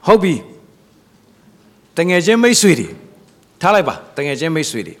ဟုတ်ပြီတငယ်ချင်းမိတ်ဆွေတွေထားလိုက်ပါတငယ်ချင်းမိတ်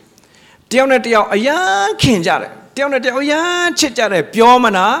ဆွေတွေတယောက်နဲ့တယောက်အယမ်းခင်ကြတယ်တယောက်နဲ့တယောက်အယမ်းချစ်ကြတယ်ပြောမ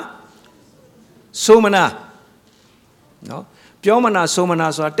နာဆိုမနာနော်ပြောမနာဆိုမနာ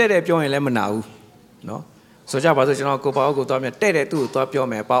ဆိုတာတဲ့ပြောရင်လည်းမနာဘူးနော်ဆိုကြပါစို့ကျွန်တော်ကိုပါအုပ်ကိုသွားမြတဲ့သူ့ကိုသွားပြော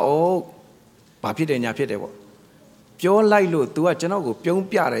မယ်ပါအုပ်ဘာဖြစ်တယ်ညာဖြစ်တယ်ပေါ့ပြောလိုက်လို့ तू ကကျွန်တော်ကိုပြုံး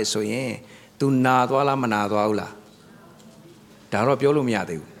ပြတယ်ဆိုရင် तू နာသွားလားမနာသွားဘူးလားဒါတော့ပြောလို့မရ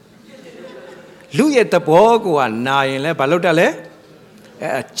သေးဘူးလူရဲ့သဘောကိုကနာရင်လည်းဘာလို့တက်လဲ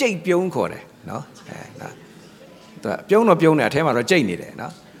ကြိတ်ပြုံးခေါ်တယ်နော်သူပြုံးတော့ပြုံးတယ်အထဲမှာတော့ကြိတ်နေတယ်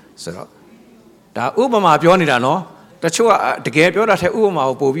နော်ဆိုတော့ဒါဥပမာပြောနေတာနော်တချို့ကတကယ်ပြောတာထဲဥပမာ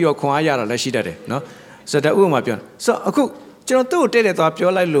ကိုပို့ပြီးတော့ခွန်အားရတာလည်းရှိတတ်တယ်နော်ဆိုတော့ဥပမာပြောဆိုအခုကျွန်တော်သူ့ကိုတဲ့တဲ့သွားပြော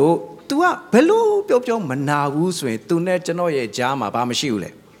လိုက်လို့ तू ကဘယ်လို့ပြောမနာဘူးဆိုရင် तू နဲ့ကျွန်တော်ရဲ့ကြားမှာဘာမရှိဘူးလဲ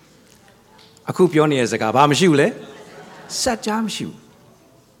အခုပြောနေတဲ့စကားဘာမရှိဘူးလဲစัจ जा မရှိဘူး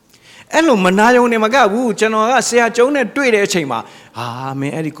အဲ့လိုမနာယုံနေမကဘူးကျွန်တော်ကဆရာကျုံးနဲ့တွေ့တဲ့အချိန်မှာမ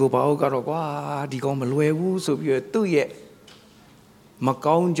င်းအဲ့ဒီကိုပါဦးကတော့ကွာဒီကောင်မလွယ်ဘူးဆိုပြီးတော့သူ့ရဲ့မ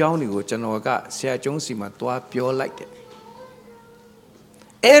ကောင်းကြောင်းတွေကိုကျွန်တော်ကဆရာကျုံးစီမှာတွားပြောလိုက်တယ်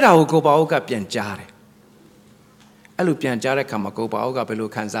အဲ့ဒါကိုကိုပါဦးကပြန်ကြားတယ်အဲ့လိုပြန်ကြားတဲ့ခါမှာကိုပါဦးကဘယ်လို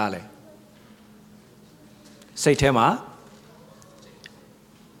ခံစားလဲစိတ်ထဲမှာ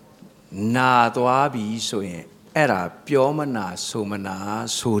နာသွားပြီဆိုရင်အဲ့ဒါပြောမနာဆိုမနာ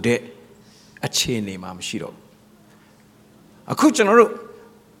ဆိုတဲ့အခြေအနေမှာမရှိတော့ဘူးအခုကျွန်တော်တို့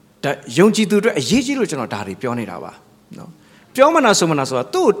ယုံကြည်သူတွေအရေးကြီးလို့ကျွန်တော်ဒါတွေပြောနေတာပါနော်ပြောမနာဆိုမနာဆိုတာ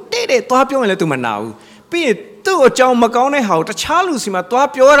သူ့ကိုတဲ့သွားပြောရင်လည်း तू မနာဘူးပြီးရင်သူ့အကြောင်းမကောင်းတဲ့ဟာကိုတခြားလူစီမှာသွား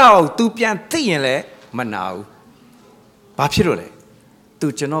ပြောတာကို तू ပြန်သိရင်လည်းမနာဘူးဘာဖြစ်လို့လဲ तू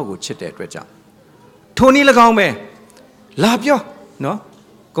ကျွန်တော်ကိုချစ်တဲ့အတွက်ကြောင့်ထိုနည်း၎င်းပဲလာပြောနော်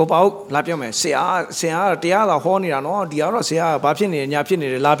ကိုပေါ့လာပြောမယ်ဆရာတရားသာဟောနေတာနော်ဒီကတော့ဆရာဘာဖြစ်နေညာဖြစ်နေ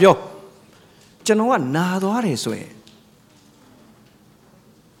တယ်လာပြောကျွန်တော်ကနာသွားတယ်ဆိုရင်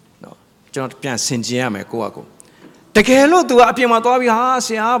နော်ကျွန်တော်ပြန်ဆင်ခြင်ရမယ်ကိုယ့်အကူတကယ်လို့ तू ကအပြင်မှာသွားပြီးဆ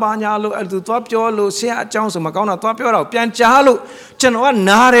ရာဘာညာလို့အဲ့ तू သွားပြောလို့ဆရာအကြောင်းဆိုမကောင်းတာသွားပြောတာပြန်ကြားလို့ကျွန်တော်က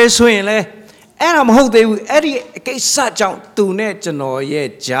နားတယ်ဆိုရင်လေအဲ့ဒါမဟုတ်သေးဘူးအဲ့ဒီကိစ္စကြောင့် तू နဲ့ကျွန်တော်ရဲ့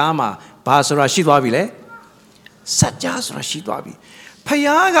ကြားမှာဘာဆိုတာရှိသွားပြီလဲစัจ जा ဆိုတာရှိသွားပြီဖခ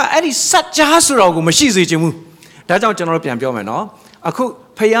င်ကအဲ့ဒီစัจ जा ဆိုတော့ကိုမရှိစေချင်ဘူးဒါကြောင့်ကျွန်တော်တို့ပြန်ပြောမယ်နော်အခု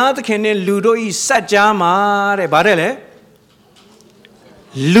ဖခင်သခင်နဲ့လူတို့ဤစัจ जा မှာတဲ့ဗါတဲ့လေ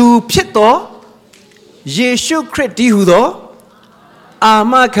လူဖြစ်သောယေရှုခရစ်ဒီဟူသောအာ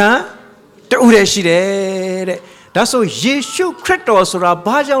မခံတူတယ်ရှိတယ်တဲ့ဒါဆိုယေရှုခရစ်တော်ဆိုတာ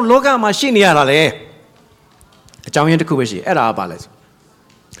ဘာကြောင့်လောကမှာရှိနေရတာလဲအကြောင်းရင်းတစ်ခုပဲရှိအဲ့ဒါကဘာလဲ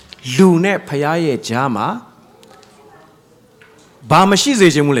လူနဲ့ဖခင်ရဲ့ကြားမှာဘာမရှိစေ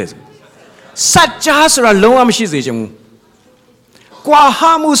ခြင်းမူလဲစัจ जा ဆိုတာလုံးဝမရှိစေခြင်းမူကွာဟ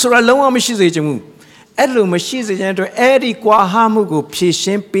မှုဆိုတာလုံးဝမရှိစေခြင်းမူအဲ့လိုမရှိစေခြင်းအတွက်အဲ့ဒီကွာဟမှုကိုဖြည့်ရှ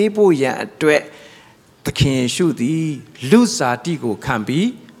င်းပေးဖို့ရန်အတွက်သခင်ယေရှုသည်လူစားတိကိုခံပြီး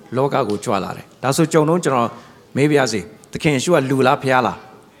လောကကိုကြွလာတယ်ဒါဆိုကြုံတော့ကျွန်တော်မေးပြစေသခင်ယေရှုကလူလားဖျားလား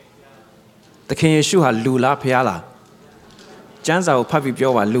သခင်ယေရှုဟာလူလားဖျားလားကျမ်းစာကိုဖတ်ပြီး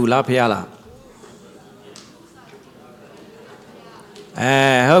ပြောပါလူလားဖျားလား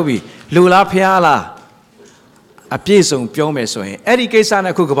ဟုတ်ပြီလူလားဖျားလားအပြည့်စုံပြောမယ်ဆိုရင်အဲ့ဒီကိစ္စ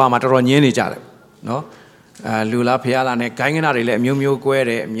နဲ့အခုကဘာမှာတော်တော်ညင်းနေကြတယ်နော်လူလားဖျားလားနဲ့ဂိုင်းကနာတွေလည်းအမျိုးမျိုးကွဲ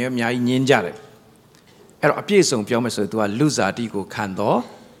တယ်အများကြီးညင်းကြတယ်အဲ့တော့အပြည့်စုံပြောမယ်ဆိုရင် तू ကလူစားတိကိုခံတော့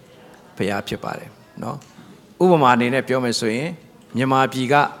ဖျားဖြစ်ပါတယ်နော်ဥပမာအနေနဲ့ပြောမယ်ဆိုရင်မြန်မာပြည်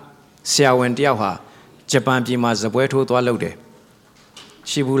ကဆရာဝန်တယောက်ဟာဂျပန်ပြည်မှာဇပွဲထိုးသွားလုပ်တယ်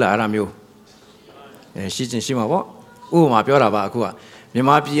ရှိဘူးလားအဲ့ဒါမျိုးရှိချင်းရှိမှာပေါ့ဥပမာပြောတာပါအခုကမြန်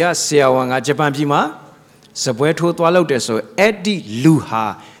မာပြည်ကဆရာဝန်ကဂျပန်ပြည်မှာဇပွဲထိုးသွားလုပ်တယ်ဆိုအဲ့ဒီလူဟာ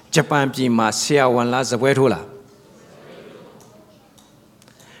ဂျပန်ပြည်မှာဆရာဝန်လားဇပွဲထိုးလား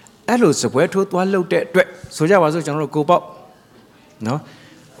အဲ့လိုဇပွဲထိုးသွားလုပ်တဲ့အတွက်ဆိုကြပါစို့ကျွန်တော်တို့ကိုပေါ့နော်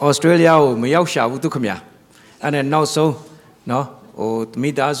ဩစတြေးလျကိုမရောက်ရှာဘူးသူခင်ဗျာအဲ့နဲ့နောက်ဆုံးနော်မိ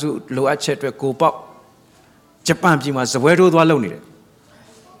သားစုလိုအပ်ချက်အတွက်ကိုပေါ့ဂျပန်ပြည်မှာဇပွဲထိုးသွားလုပ်နေတယ်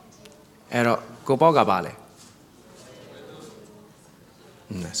အဲ့တော့ကိုပေါ့ကပါလဲ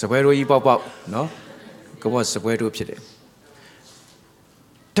ဇပွဲထိုးကြီးပေါ့နော်ကိုပေါ့ဇပွဲထိုးဖြစ်တယ်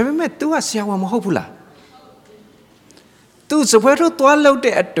ဒါပေမဲ့ तू ကဆရာဝန်မဟုတ်ဘူးလားသူဇပွဲထိုးသွားလုပ်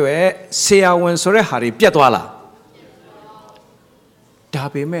တဲ့အတွက်ဆရာဝန်ဆိုတဲ့ဟာတွေပြတ်သွားလားဒါ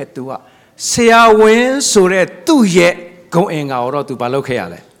ပေမဲ့ तू ကဆရာဝန်ဆိုတဲ့သူ့ရဲ့ဂုဏ်အင်္ဂါကိုတော့ तू ဘာလုပ်ခဲ့ရ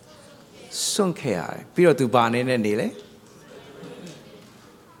လဲစွန့်ခဲ့ရတယ်ပြီးတော့ तू ဘာအနေနဲ့နေလဲ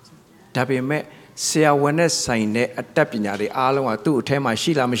ဒါပေမဲ့ဆရာဝန်နဲ့ဆိုင်တဲ့အတတ်ပညာတွေအားလုံးကသူ့အထဲမှာ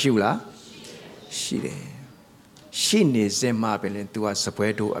ရှိလားမရှိဘူးလားရှိတယ်ရှိနေစမှာပဲလေ तू ကဇပွဲ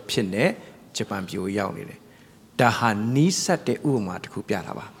ထိုးအဖြစ်နဲ့ဂျပန်ပြည်ကိုရောက်နေတယ်ဒါဟာနီးစပ်တဲ့ဥပမာတစ်ခုပြ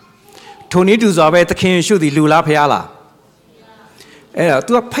တာပါထိုနည်းတူစွာပဲသခင်ယေရှုသည်လူလားဖျားလားအဲ့တော့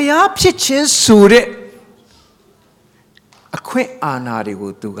तू ကဖျားဖြစ်ခြင်းဆိုတဲ့အခွင့်အာဏာတွေ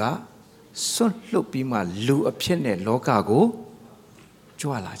ကို तू ကစွန့်လွတ်ပြီးမှလူအဖြစ်နဲ့လောကကို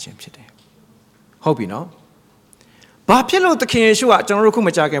ကြွလာခြင်းဖြစ်တယ်ဟုတ်ပြီနော်ဘာဖြစ်လို့သခင်ယေရှုကကျွန်တော်တို့ခုမ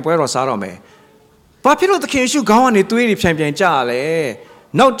ကြခင်ပွဲတော်စားတော့မယ်ဘာဖြစ်လို့သခင်ယေရှုခေါင်းကနေသွေးတွေဖြန်ဖြန်ကြရလဲ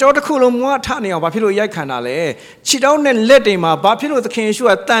နောက်ကြောတစ်ခုလုံးမွားထနေအောင်ဘာဖြစ်လို့ရိုက်ခံတာလဲခြေထောက်နဲ့လက်တွေမှာဘာဖြစ်လို့သခင်ယေရှု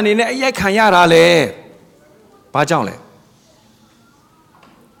ကတန်နေနဲ့အရိုက်ခံရတာလဲဘာကြောင့်လဲ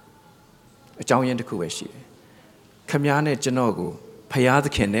အကြောင်းရင်းတစ်ခုပဲရှိတယ်ခမည်းနဲ့ကျွန်တော်ကိုဖယားသ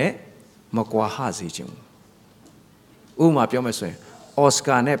ခင်နဲ့မကွာဟစေခြင်းဥပမာပြောမယ်ဆိုရင်အော်စ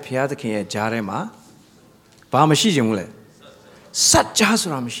ကာနဲ့ဖယားသခင်ရဲ့ဂျားထဲမှာဘာမရှိခြင်းဘူးလဲစัจ जा ဆို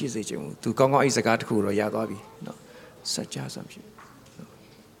တာမရှိစေခြင်းဘူးသူကောင်းကောင်းအဲ့စကားတစ်ခုတော့ရသွားပြီနော်စัจ जा ဆိုတာမရှိ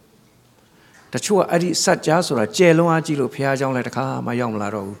တချို့ကအဲ့ဒီစัจ जा ဆိုတာကျယ်လွန်းအားကြီးလို့ဘုရားเจ้าလည်းတစ်ခါမှရောက်မလာ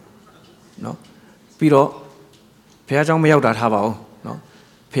တော့ဘူးเนาะပြီးတော့ဘုရားเจ้าမရောက်တာထားပါဦးเนาะ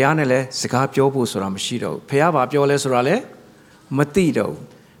ဘုရားနဲ့လည်းစကားပြောဖို့ဆိုတာမရှိတော့ဘူးဘုရားဘာပြောလဲဆိုတာလည်းမသိတော့ဘူး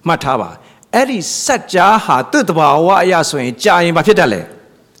မှတ်ထားပါအဲ့ဒီစัจ जा ဟာသူ့တဘာဝအရာဆိုရင်ကြာရင်ဘာဖြစ်တတ်လဲ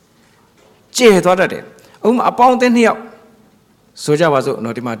ကျယ်သွားတတ်တယ်ဥပမာအပေါင်းအသင်းနှစ်ယောက်ဆိုကြပါစို့เนา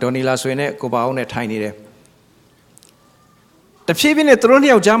ะဒီမှာဒေါ်နီလာဆွေနဲ့ကိုပါအောင်နဲ့ထိုင်နေတယ်တဖြည်းဖြည်းနဲ့သူတို့နှ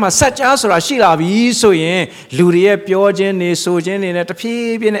စ်ယောက်ကြားမှာစัจ जा ဆိုတာရှိလာပြီဆိုရင်လူတွေရဲ့ပြောခြင်းနေဆိုခြင်းနေနဲ့တဖြ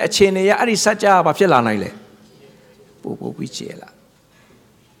ည်းဖြည်းနဲ့အခြေအနေရအဲ့ဒီစัจ जा ဘာဖြစ်လာနိုင်လဲပို့ပြီးကျယ်လာ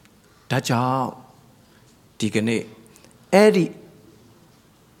ဒါကြောင့်ဒီကနေ့အဲ့ဒီ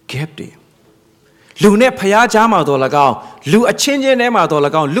gap တွေလူနဲ့ဖျားကြားမှာတော့၎င်းလူအချင်းချင်းထဲမှာတော့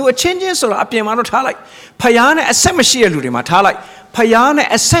၎င်းလူအချင်းချင်းဆိုတာအပြင်မှာတော့ထားလိုက်ဖျားနဲ့အဆက်မရှိတဲ့လူတွေမှာထားလိုက်ဖျားနဲ့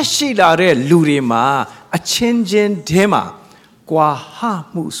အဆက်ရှိလာတဲ့လူတွေမှာအချင်းချင်းထဲမှာကွာဟ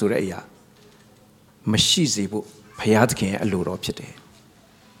မှုဆိုတဲ့အရာမရှိစေဖို့ဘုရားသခင်ရဲ့အလိုတော်ဖြစ်တယ်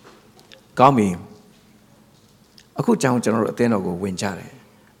။ကောင်းပြီ။အခုကြောင့်ကျွန်တော်တို့အသင်းတော်ကိုဝင်ကြတယ်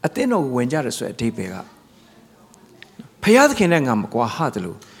။အသင်းတော်ကိုဝင်ကြတယ်ဆိုတဲ့အဓိပ္ပာယ်ကဘုရားသခင်နဲ့ငါမကွာဟသ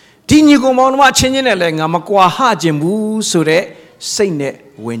လိုဒီညီကောင်မောင်တို့အချင်းချင်းနဲ့လည်းငါမကွာဟခြင်းဘူးဆိုတဲ့စိတ်နဲ့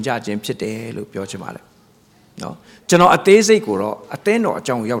ဝင်ကြခြင်းဖြစ်တယ်လို့ပြောချင်ပါတယ်။နော်ကျွန်တော်အသေးစိတ်ကိုတော့အသင်းတော်အ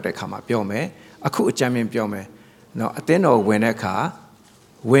ကြောင်းရောက်တဲ့အခါမှာပြောမယ်။အခုအကြမ်းမြင်ပြောမယ်။နော်အသင်းတော်ဝင်တဲ့အခါ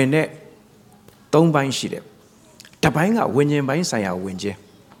ဝင်တဲ့၃ပိုင်းရှိတယ်။တစ်ပိုင်းကဝိညာဉ်ပိုင်းဆိုင်ရာဝင်ခြင်း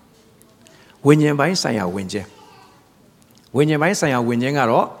ဝိညာဉ်ပိုင်းဆိုင်ရာဝင်ခြင်းဝိညာဉ်ပိုင်းဆိုင်ရာဝင်ခြင်းက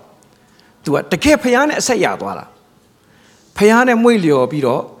တော့သူကတကယ်ဖျားနဲ့အဆက်ရသွားတာဖျားနဲ့မွေ့လျော်ပြီး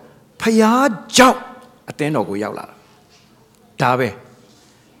တော့ဖျားကြောင့်အသင်းတော်ကိုရောက်လာတာဒါပဲ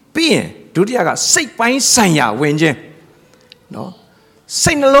ပြီးရင်ဒုတိယကစိတ်ပိုင်းဆိုင်ရာဝင်ခြင်းနော်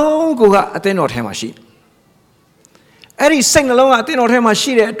စိတ်နှလုံးကိုကအသင်းတော်ထဲမှာရှိအဲ့ဒီစိတ်နှလုံးကအသင်းတော်ထဲမှာ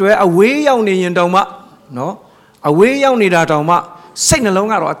ရှိတဲ့အတွက်အဝေးရောက်နေရင်တောင်မှနော်အဝေးရောက်နေတာတောင်မှစိတ်နှလုံး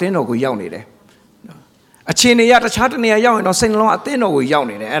ကတော့အသင်းတော်ကိုရောက်နေတယ်အခြေအနေရတခြားတနေရာရောက်ရင်တော့စိတ်နှလုံးကအသင်းတော်ကိုရောက်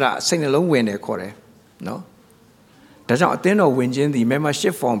နေတယ်အဲ့ဒါစိတ်နှလုံးဝင်တယ်ခေါ်တယ်နော်ဒါကြောင့်အသင်းတော်ဝင်ခြင်းဒီ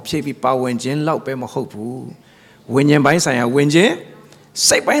membership form ဖြည့်ပြီးပါဝင်ခြင်းလောက်ပဲမဟုတ်ဘူးဝိညာဉ်ပိုင်းဆိုင်ရာဝင်ခြင်း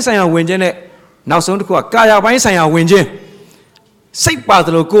စိတ်ပိုင်းဆိုင်ရာဝင်ခြင်းနဲ့နောက်ဆုံးတစ်ခုကကာယပိုင်းဆိုင်ရာဝင်ခြင်းစိတ်ပါတ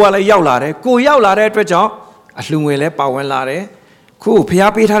ယ်လို့ကိုယ်ကလည်းရောက်လာတယ်ကိုယ်ရောက်လာတဲ့အတွက်ကြောင့်အလှငွေလည်းပါဝင်လာတယ်ခု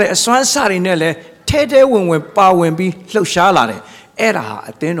ဖျားပေးထားတဲ့အစွမ်းစတွေနဲ့လည်းထဲထဲဝင်ဝင်ပါဝင်ပြီးလှုပ်ရှားလာတယ်အဲ့ဒါဟာ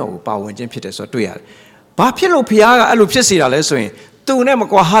အသင်းတော်ကိုပါဝင်ခြင်းဖြစ်တယ်ဆိုတော့တွေ့ရတယ်ဘာဖြစ်လို့ဖျားကအဲ့လိုဖြစ်စေတာလဲဆိုရင်သူနဲ့မ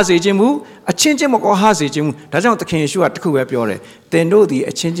ကွာဟစေခြင်းမူအချင်းချင်းမကွာဟစေခြင်းမူဒါကြောင့်သခင်ယေရှုကတခုပဲပြောတယ်သင်တို့ဒီ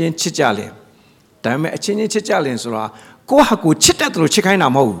အချင်းချင်းချစ်ကြလင်ဒါပေမဲ့အချင်းချင်းချစ်ကြလင်ဆိုတာကိုယ့်ဟာကိုယ်ချစ်တတ်တယ်လို့ချစ်ခိုင်းတာ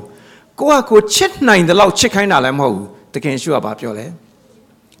မဟုတ်ဘူးကိုယ့်ဟာကိုယ်ချစ်နိုင်တယ်လို့ချစ်ခိုင်းတာလည်းမဟုတ်ဘူးသခင်ယေရှုကဘာပြောလဲ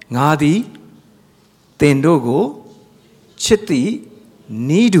ငါသည်သင်တို့ကိုချစ်သည်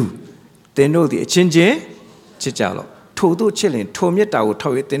နီးတူသင်တို့ဒီအချင်းချင်းချစ်ကြလော့ထို့သို့ချစ်လင်ထိုမေတ္တာကိုထော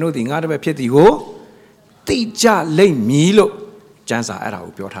က်၍သင်တို့ဒီငါတပည့်ဖြစ်သည်ကိုသိကြလိမ့်မည်လို့ကျမ်းစာအဲ့ဒါ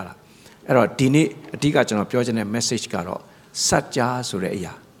ကိုပြောထားတာအဲ့တော့ဒီနေ့အဓိကကျွန်တော်ပြောချင်တဲ့ message ကတော့စัจ जा ဆိုတဲ့အ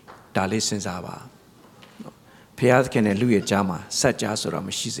ရာဒါလေးစဉ်းစားပါဘုရားသခင်နဲ့လူရဲ့ကြားမှာစัจ जा ဆိုတာမ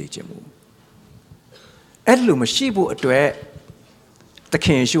ရှိစေချင်ဘူးအဲ့လိုမရှိဖို့အတွက်သခ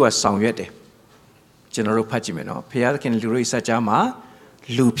င်ယေရှုကဆောင်ရွက်တယ်ကျွန်တော်တို့ဖတ်ကြည့်မယ်နော်ဘုရားသခင်လူတို့ရဲ့စัจ जा မှာ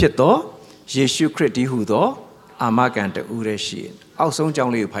လူဖြစ်သောယေရှုခရစ်တည်းဟူသောအာမခံတူရဲရှိအောက်ဆုံးကြော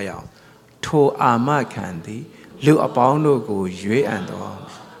င်းလေးကိုဖတ်ရအောင်ထိုအာမခံသည်လူအပေါင်းတို့ကိုရွေးအံ့သော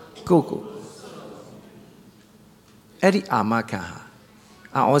ကိုအဲ့ဒီအာမခံဟာ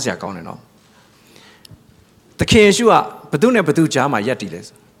အောစရာကောင်းတယ်နော်သခင်ယေရှုကဘသူနဲ့ဘသူကြားမှာယက်တည်လဲ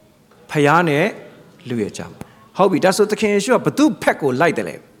ဖယားနဲ့လူရဲ့ကြားဟုတ်ပြီဒါဆိုသခင်ယေရှုကဘသူဖက်ကိုလိုက်တယ်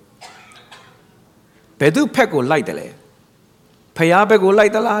လဲဘယ်သူဖက်ကိုလိုက်တယ်လဲဖယားဘက်ကိုလို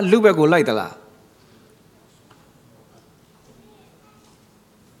က်သလားလူဘက်ကိုလိုက်သလား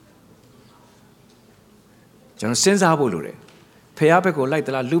ကျွန်တော်စဉ်းစားဖို့လိုတယ်ဖယားဘက်ကိုလိုက်သ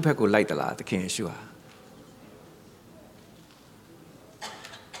လားလူဘက်ကိုလိုက်သလားသခင်ယေရှုဟာ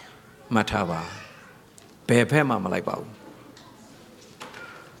မှတ်ထားပါဘယ်ဘက်မှမလိုက်ပါဘူး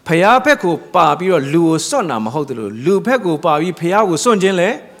ဖယားဘက်ကိုပါပြီးတော့လူကိုစွန့်တာမဟုတ်တယ်လို့လူဘက်ကိုပါပြီးဖယားကိုစွန့်ခြင်းလ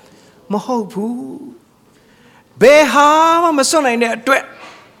ည်းမဟုတ်ဘူးဘယ်ဟာမှမစွန့်နိုင်တဲ့အတွက်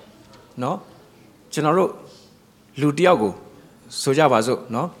နော်ကျွန်တော်တို့လူတယောက်ကိုဆိုကြပါစို့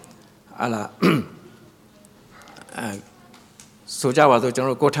နော်ဟာလားဆိုကြပါစို့ကျွန်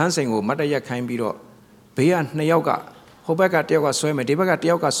တော်တို့ကိုထန်းစိန်ကိုမတ်တရက်ခိုင်းပြီးတော့ဘေးက2ယောက်ကဟိုဘက်က1ယောက်ကဆွဲမယ်ဒီဘက်က1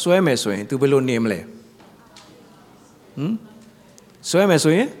ယောက်ကဆွဲမယ်ဆိုရင် तू ဘယ်လိုနေမလဲဆွဲမယ်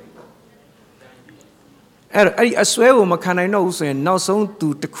ဆိုရင်အဲ့ဒီအဆွဲကိုမခံနိုင်တော့ဘူးဆိုရင်နောက်ဆုံး तू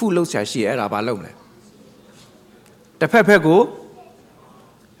တစ်ခုလောက်ဆရာရှိရဲ့အဲ့ဒါဘာလုပ်မလဲတစ်ဖက်ဖက်ကို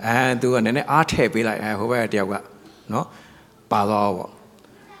သူကနည်းနည်းအားထည့်ပေးလိုက်ဟိုဘက်တယောက်ကနော်ပါတော့ပေါ့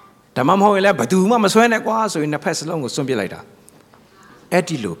ဒါမှမဟုတ်ရင်လည်းဘသူမှမဆွဲနဲ့ကွာဆိုရင်နှစ်ဖက်စလုံးကိုစွန့်ပစ်လိုက်တာအဲ့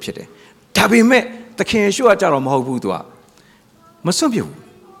ဒီလိုဖြစ်တယ်ဒါပေမဲ့သခင်ယေရှုကကြတော့မဟုတ်ဘူးသူကမစွန့်ပစ်ဘူး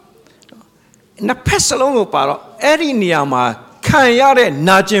နှစ်ဖက်စလုံးကိုပါတော့အဲ့ဒီနေရာမှာခံရတဲ့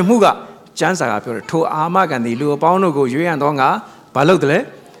နာကျင်မှုကကျမ်းစာကပြောတယ်ထိုအာမခံသည်လူအပေါင်းတို့ကိုရွေးရန်တော့ငါဘာလုပ်တယ်လဲ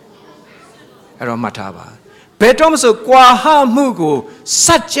အဲ့တော့မှတ်ထားပါဘယ်တော့မှဆိုကွာဟမှုကို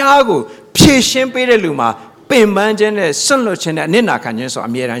စัจ जाကိုဖြည့်ရှင်းပေးတဲ့လူမှာပင်ပန်းခြင်းနဲ့စွန့်လွတ်ခြင်းနဲ့အနစ်နာခံခြင်းဆို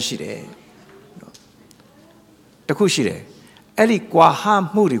အမြဲတမ်းရှိတယ်တခုရှိတယ်အဲ့ဒီကွာဟ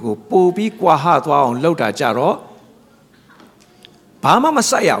မှုတွေကိုပို့ပြီးကွာဟသွားအောင်လုပ်တာကြတော့ဘာမှမ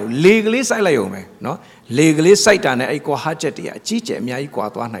စိုက်ရဘူးလေကလေးစိုက်လိုက်ရုံပဲเนาะလေကလေးစိုက်တာနဲ့အဲ့ကွာဟချက်တွေအကြီးကျယ်အများကြီးကွာ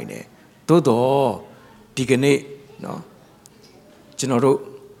သွားနိုင်တယ်သို့တော့ဒီကနေ့เนาะကျွန်တော်တို့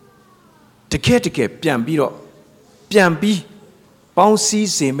တကယ်ပြန်ပြီးပေါင်းစ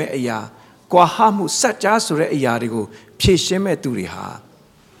ည်းစေမဲ့အရာကွာဟမှုစัจ जा ဆိုတဲ့အရာတွေကိုဖြည့်ရှင်းမဲ့သူတွေဟာ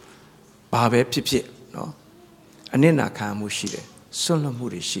ဘာပဲဖြစ်เนาะအနစ်နာခံမှုရှိတယ်ဆွန့်လွတ်မှု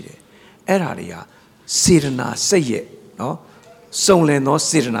တွေရှိတယ်အဲ့ဒါတွေကစေတနာစိတ်ရဲ့เนาะစုံလင်သော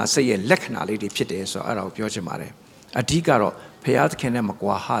စေတနာစိတ်ရဲ့လက္ခဏာလေးတွေဖြစ်တယ်ဆိုတော့အဲ့ဒါကိုပြောချင်ပါတယ်အဓိကတော့ဖခင်သခင်နဲ့မ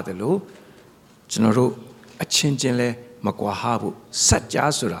ကွာဟတယ်လို့ကျွန်တော်တို့အချင်းချင်းလဲမကွာဟဖို့စัจ जा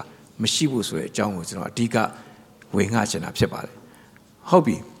ဆိုတာမရှိဘူးဆိုတဲ့အကြောင်းကိုကျွန်တော်အဓိကဝေငှချင်တာဖြစ်ပါတယ်ဟုတ်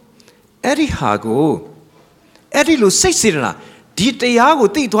ပြီအဲ့ဒီဟာကိုအဲ့ဒီလိုစိတ်စေတနာဒီတရားကို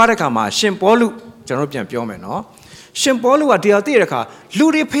သိသွားတဲ့အခါမှာရှင်ပေါလုကျွန်တော်ပြန်ပြောမယ်နော်ရှင်ပေါလုကတရားသိတဲ့အခါလူ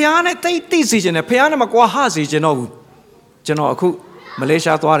တွေဖခင်နဲ့သိစေခြင်းနဲ့ဖခင်နဲ့မကွာဟစေခြင်းတော့ဘူးကျွန်တော်အခုမလေး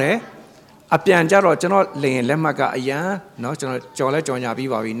ရှားသွားတယ်အပြန်ကြတော့ကျွန်တော်လေရင်လက်မှတ်ကအရန်เนาะကျွန်တော်ကြော်လဲကြော်ညာပြီး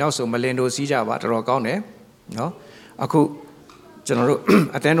ပါပြီနောက်ဆိုမလင်တို့စီးကြပါတော်တော်ကောင်းတယ်เนาะအခုကျွန်တော်တို့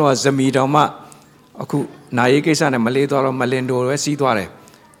အတန်းတော်ဇမီတော်မှအခုနာရေးကိစ္စနဲ့မလေးသွားတော့မလင်တို့ပဲစီးသွားတယ်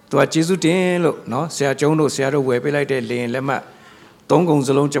သူကကျေးဇူးတင်လို့เนาะဆရာကျုံးတို့ဆရာတို့ဝယ်ပေးလိုက်တဲ့လေရင်လက်မှတ်သုံးကုံစ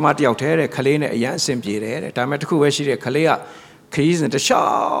လုံးကျမတယောက်တည်းတဲ့ခလေးနဲ့အရန်အဆင်ပြေတယ်တဲ့ဒါပေမဲ့တစ်ခုပဲရှိတယ်ခလေးကခရီးစဉ်တစ်လျှော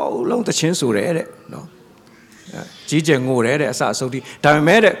က်လုံးတချင်းဆိုတယ်တဲ့เนาะကြီးကျယ်ငိုတယ်တဲ့အစအဆုပ်ဒီဒါပေ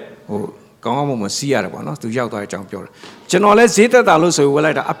မဲ့တဲ့ဟိုကောင်းကောင်းမွန်စီးရတယ်ပေါ့နော်သူရောက်သွားတဲ့အကြောင်းပြောတယ်ကျွန်တော်လည်းဈေးသက်တာလို့ဆိုဝယ်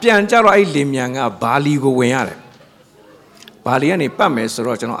လိုက်တာအပြန်ကြတော့အဲ့လင်မြန်ကဘာလီကိုဝင်ရတယ်ဘာလီကနေပတ်မယ်ဆို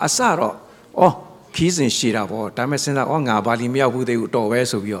တော့ကျွန်တော်အစတော့ခီးစဉ်ရှည်တာပေါ့ဒါပေမဲ့စဉ်းစားငါဘာလီမရောက်ဘူးသေးဘူးအတော်ပဲ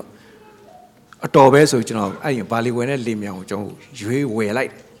ဆိုပြီးတော့အတော်ပဲဆိုကျွန်တော်အဲ့ဘာလီဝင်တဲ့လင်မြန်ကိုကျွန်တော်ရွေးဝယ်လို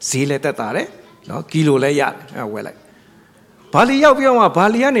က်ဈေးလည်းသက်တာတယ်နော်ကီလိုလည်းရတယ်ဝယ်လိုက်ဘာလီရောက်ပြီးတော့မှဘာ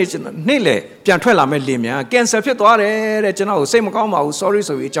လီကနေနေ့လေပြန်ထွက်လာမဲ့လင်မြန်ကင်ဆာဖြစ်သွားတယ်တဲ့ကျွန်တော်ကိုစိတ်မကောင်းပါဘူး sorry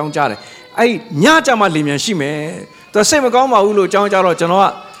ဆိုပြီးအကြောင်းကြားတယ်အဲ့ညကြမှာလင်မြန်ရှိမယ်သူစိတ်မကောင်းပါဘူးလို့အကြောင်းကြားတော့ကျွန်တော်က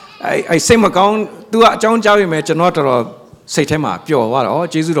အဲ့စိတ်မကောင်းသူကအကြောင်းကြားပြီးမယ်ကျွန်တော်တော်တော်စိတ်ထဲမှာပျော်သွားတော့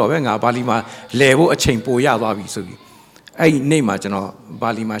ကျေးဇူးတော်ပဲငါဘာလီမှာလဲဖို့အချိန်ပိုရသွားပြီဆိုပြီးအဲ့နေ့မှာကျွန်တော်ဘာ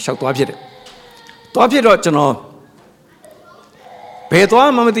လီမှာရှောက်သွားဖြစ်တယ်သွားဖြစ်တော့ကျွန်တော်ဘယ်သွား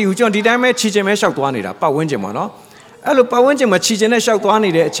မှမသိဘူးကျွန်တော်ဒီတိုင်းပဲခြေချင်ပဲရှောက်သွားနေတာပတ်ဝန်းကျင်မှာနော်အဲ့လိုပတ်ဝန်းကျင်မှာခြေချင်နဲ့ရှောက်သွားနေ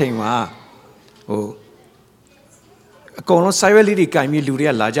တဲ့အချိန်မှာဟိုအကုန်လုံး cyber လေးတွေကင်ပြီးလူတွေ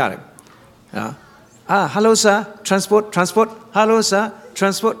ကလာကြတယ်hello sir transport hello sir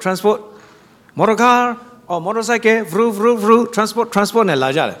transport motor car or motorcycle vru transport နဲ့လာ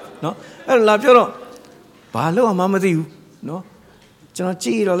ကြတယ်နော်အဲ့လိုလာပြောတော့ဘာလို့မှမသိဘူးနော်ကျွန်တော်ကြ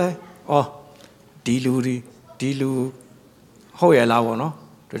ည့်တော့လဲဒီလူဟုတ်ရဲ့လားပေါ့နော်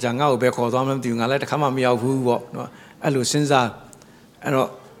ဒါကြောင့်ငါ့ကိုပဲခေါ်သွားမှမသိဘူးငါလည်းတစ်ခါမှမရောက်ဘူးပေါ့နော်အဲ့လိုစဉ်းစားအဲ့တော့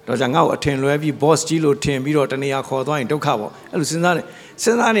ဒါကြောင့်ငါ့ကိုအထင်လွဲပြီး boss ကြီးလို့ထင်ပြီးတော့တနေရာခေါ်သွားရင်ဒုက္ခပေါ့အဲ့လိုစဉ်းစား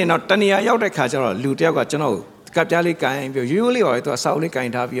နေတော့တနေရာရောက်တဲ့ခါကျတော့လူတယောက်ကကျွန်တော်ကိုကပ်ပြားလေးကင်ပြီးရိုးရိုးလေးပါပဲသူအဆောက်လေးက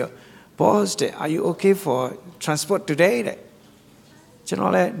င်ထားပြီးတော့ boss are you okay for transport today တဲ့ကျွန်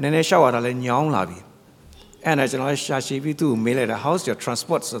တော်လည်းနည်းနည်းရှောက်ရတာလည်းညောင်းလာပြီအဲ့ဒါကျွန်တော်ရှာရှည်ပြီးသူ့ကိုမေးလိုက်တာ how's your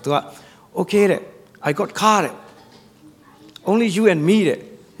transport ဆိုသူက okay တဲ့ I got car တဲ့ only you and me တဲ့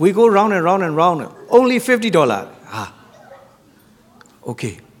we go round and round and round only $50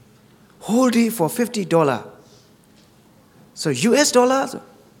 okay hold it for $50 so US dollars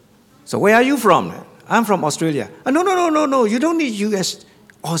so where are you from I'm from Australia no you don't need US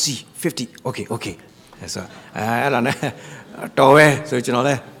Aussie 50 okay so အဲ့ဒါနဲ့တော်ပဲဆိုကျွန်တော်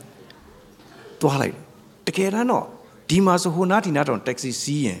လဲသွားလိုက်တကယ်တမ်းတော့ဒီမှာဆိုဟိုနားဒီနားတော့ taxi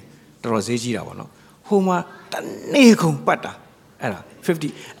စီးရင်တော်တော်ဈေးကြီးတာပေါ့နော်ဟိုမှာတနေ့ကုန်ပတ်တာအဲ့ဒါ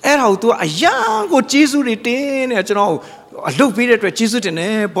50အဲ့ဒါကို तू အရန်ကိုကျေးဇူးတွေတင်းနေကျွန်တော်အလုပ်ပေးတဲ့အတွက်ကျေးဇူးတင်တ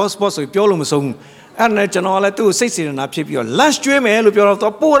ယ် boss ဆိုပြောလို့မဆုံးဘူးအဲ့ဒါနဲ့ကျွန်တော်လည်းသူ့ကိုစိတ်စေတနာဖြစ်ပြီးတော့ lunch ကျွေးမယ်လို့ပြောတော့ तू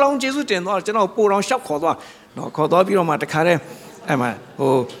ပိုတောင်ကျေးဇူးတင်သွားကျွန်တော်ပိုတောင်ရှောက်ခေါ်သွားနော်ခေါ်သွားပြီးတော့မှတခါတည်းအဲ့မှာ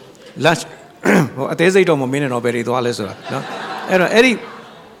ဟို lunch ဟိုအသေးစိတ်တော့မမင်းနဲ့တော့ဘယ်တွေသွားလဲဆိုတာနော်အဲ့တော့အဲ့ဒီ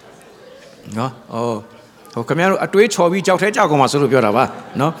နော် Camaro, a twitch or we out at Jacoma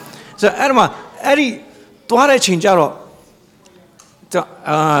Sulubiora, no? So, Adama, Eddie, Tuare Chinjaro,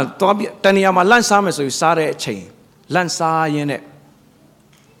 Taniama Lansama, so you started chain, Lansa Yene,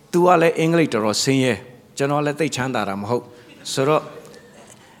 Tuale English or Senior, General let they chandaram hope. So,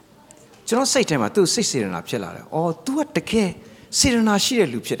 General say to him, 2 6 in a pillar, or 2 at the care, sit in a sheer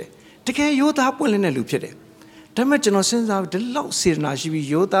loop. The care you up well in a loop. Dimensional sense of the low sirna she be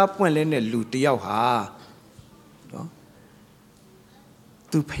yoda when in a loot the yaha.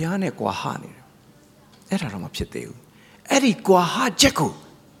 To piane guahani. Eram of Cheteu. Eddie guaha jacko.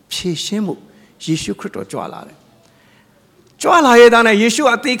 She shimu. Yeshu crito joala. Joala edana,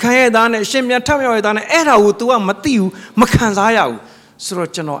 Yeshu at the Kaedan, Shemia Tamio, Era Utua Matiu, Makanzayao.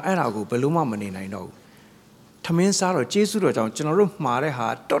 Surachano Erago, Beluma Manin, I know. Tamin Saro, Jesu, General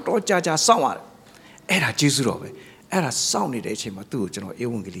Mareha, Toto Jaja Sawa. Era Jesu robe, era sounded a chima tu, General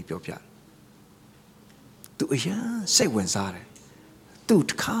Ewangili Piopia. To a young say when Zare. To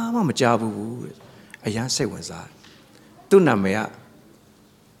come a majabu, a young say when Zare. To Namea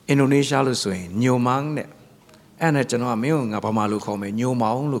Indonesia Luswing, New Mang, and a general Myung Apamalu call me New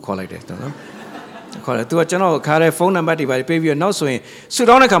Maung, look like that. Call it to a general carry phone number by baby no swing.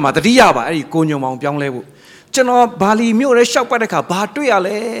 Sudonica Madriaba, a Gunyo Mount Young level. General Bali Mure shop by the car,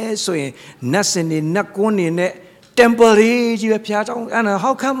 Batuale, so nothing in Nakuni temple and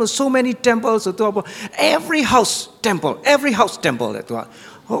how come so many temples to every house temple that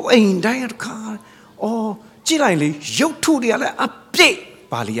oh in diet car or Chilali, you to the other update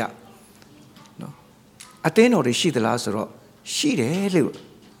Balia. No, Ateno the she the last row, she little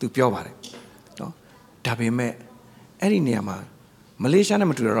to Piovare. No, Tabime, any Niama, Malaysian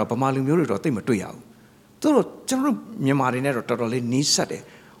amateur of Pamalu Muri or Timotuyao. General Yamarine totally needs Sade.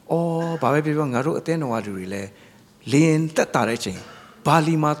 Oh, Baby Bangaru Ateno relay. Lean Tatareching.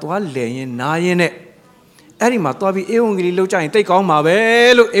 Bali Matua laying Nayene. Eri Matuabi Eungli Lucha and take on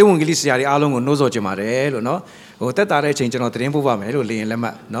Mabelo, Eunglisiari Along Nozo Jamarelo, no? O Tatareching, General Trimbo Melo, Lean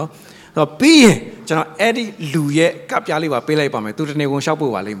Lema, no? No, P. General Eddie Luye, Capialiva Pele Pame, to the Negon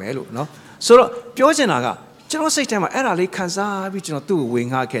Shabu Valley Melo, no? So, Piogenaga, General Satama, Erali Kanza, which not two wing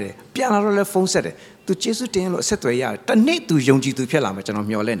hake, Piano phone set. To Jesu Tano Setwaya, the need to Yonji to Pialamet of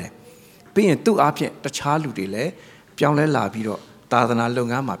Miolene. Being 2 up yet, the child delay, Pianle Labiro, Tadana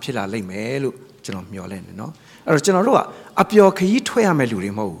Lungama Pila Lemelu, General Miolene, no? Or General, up your key twea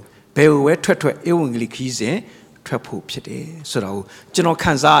melurimo, Bewe Twetwe Ewingly Kize, Trepu Pite, so General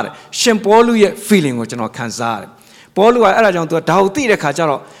Kanzar, Shempolu feeling with General Kanzar. Polu Arajan to a Dauti de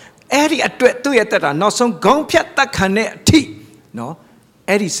Cajaro, Eddie at 2 yet that are not some gong piata cane tea, no?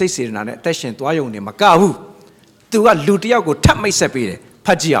 Eddie says in an attention to Ione Macau. To a Lutiago tap my sepire,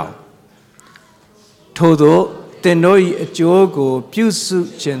 Pagiao. Todo Tenoi Jogo, Pusu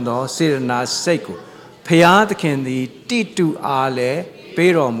Chendo, Sirna Seco. Payad can the Titu Ale,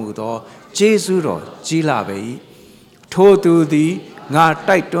 Pero Mudo, Jesuro, Gilabe. Todo the Nga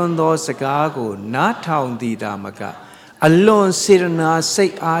Taitondo Sagago, Natown di Damaga. Alone Sirna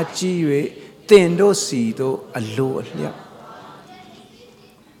say Archive, Tendo Sido, alone.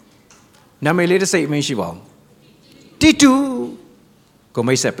 Now, my later say, Menshibom. Titu go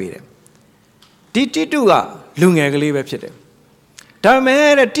may separate. Titua, Lungagli website.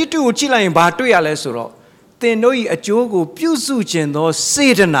 Tamere Titu Chila in Batuya Lesuro. They know a jogo, Pusu Chendo,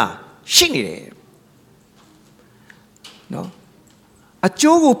 Satana, Shini. No? A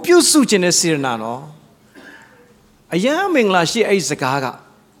jogo, Pusu Chene Sirnano. A yamming la she is a gaga.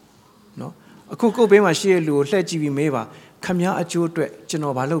 No? A cocoa bema she lu, let you be meva. Come here at your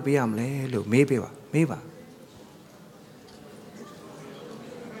Genova, Biam, maybe.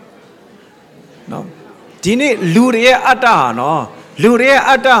 No, Dine Luria Ada, no, Luria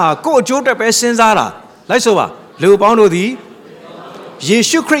Ada, go Jota Pesenzara, Lysova, Lubano di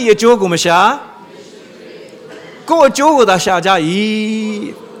Yeshu create Jogo Masha, go Jogo da Shaja,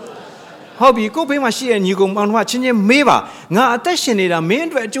 Hobby, go pay my share and you go on watching him, Meva, not attention in a main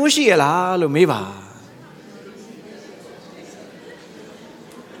to Joshi, Meva.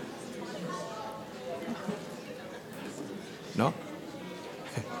 No?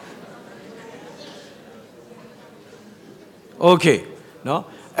 Okay. No?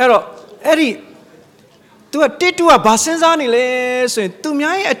 Eddie, to a tattoo a Bassenzani less, to me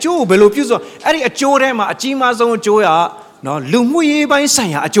a Joe Belopuso, Eddie a Jorema, a Chimazo Joya, no, Lumui by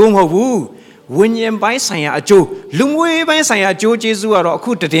Saya, a Joe when you buy Saya a Joe, Lumui by Saya Joe Jesu or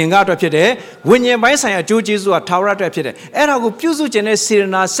Kutatinga Rapide, when you buy Saya Joe Jesu or Tower Rapide, and I will Pusu Genes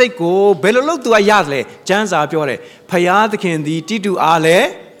Sirna Seco, Bello to a Yadle, Janza Piore, Payad can the Titu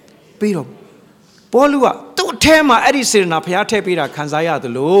Ale, Pero ဘောလူကသူ့အထဲမှာအဲ့ဒီစေတနာဘုရားထည့်ပေးတာခံစားရတ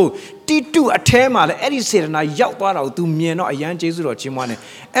ယ်လို့တိတုအထဲမှာလည်းအဲ့ဒီစေတနာရောက်သွားတာကို तू မြင်တော့အယံကျေးဇူးတော်ချီးမွမ်းတယ်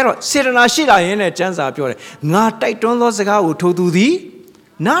အဲ့တော့စေတနာရှိလာရင်လည်းကျမ်းစာပြောတယ်ငါတိုက်တွန်းသောစကားကိုထိုသူသည်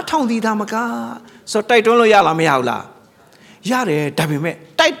နားထောင်သည်သာမကဆိုတိုက်တွန်းလို့ရလားမရဘူးလားရတယ်ဒါပေမဲ့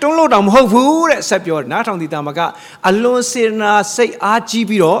တိုက်တွန်းလို့တော့မဟုတ်ဘူးတဲ့ဆက်ပြောနားထောင်သည်သာမကအလွန်စေတနာစိတ်အားကြီး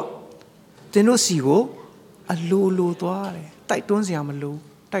ပြီးတော့သင်တို့စီကိုအလိုလိုသွားတယ်တိုက်တွန်းစရာမလို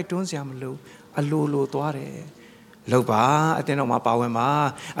တိုက်တွန်းစရာမလိုအလိုလိုသွားတယ်လောက်ပါအတင်းတော်မှာပါဝင်ပါ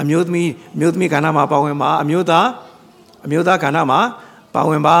အမျိုးသမီးကဏ္ဍမှာပါဝင်ပါအမျိုးသားကဏ္ဍမှာပါ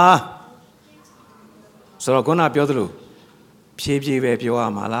ဝင်ပါဆိုတော့ခုနပြောသလိုဖြည်းဖြည်းပဲပြောရ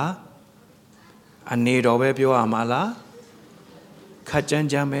မှာလားအနေတော်ပဲပြောရမှာလားခက်ကြမ်း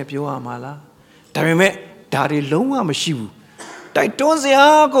ကြမ်းပဲပြောရမှာလားဒါပေမဲ့ဒါတွေလုံးဝမရှိဘူးတိုက်တွန်းစရာ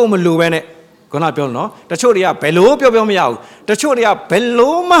ကိုမလိုပဲနဲ့ခုနပြောလို့နော်တချို့တွေကဘယ်လိုပြောမရဘူးတချို့တွေကဘယ်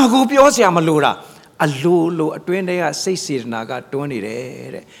လိုမှကိုပြောစရာမလိုတာအလိုလိုအတွင်းထဲကစိတ်စေတနာကတွန်းနေတယ်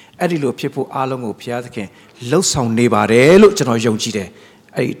တဲ့အဲ့ဒီလိုဖြစ်ဖို့အားလုံးကိုဘုရားသခင်လှုပ်ဆောင်နေပါတယ်လို့ကျွန်တော်ယုံကြည်တယ်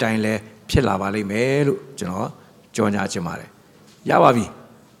အဲ့ဒီအတိုင်းလဲဖြစ်လာပါလိမ့်မယ်လို့ကျွန်တော်ကြော်ညာချင်ပါတယ်ရပါပြီ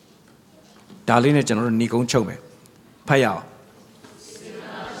ဒါလေးနဲ့ကျွန်တော်တို့ညီကုန်းချုပ်မယ်ဖတ်ရအောင်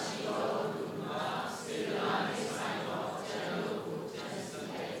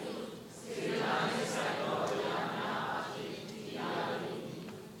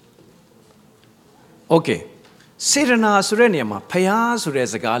โอเคစေတနာဆိုတဲ့နေရာမှာဖယားဆိုတဲ့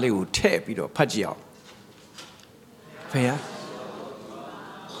စကားလေးကိုထည့်ပြီးတော့ဖတ်ကြည့်အောင်ဖယား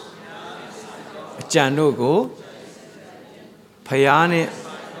အကြံတို့ကိုဖယားနဲ့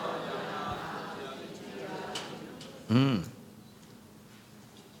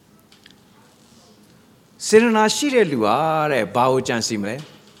စေတနာရှိတဲ့လူဟာတဲ့ဘာကိုကြံစီမလဲ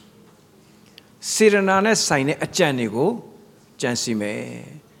စေတနာနဲ့ဆိုင်တဲ့အကြံတွေကိုကြံစီမ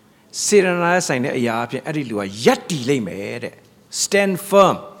ယ်စေတနာနဲ့ဆိုင်တဲ့အရာအဖြစ်အဲ့ဒီလူကယက်တီလိမ့်မယ်တဲ့ stand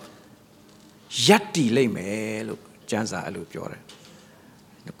firm ယက်တီလိမ့်မယ်လို့ကျမ်းစာအဲ့လိုပြောတယ်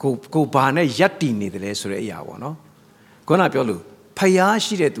ကိုဘာနဲ့ယက်တီနေတယ်လဲဆိုတဲ့အရာပေါ့နော်ခုနပြောလို့ဖယား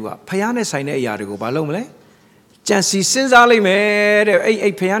ရှိတဲ့သူကဖယားနဲ့ဆိုင်တဲ့အရာတွေကိုဘာလုပ်မလဲကြံစီစဉ်းစားလိမ့်မယ်တဲ့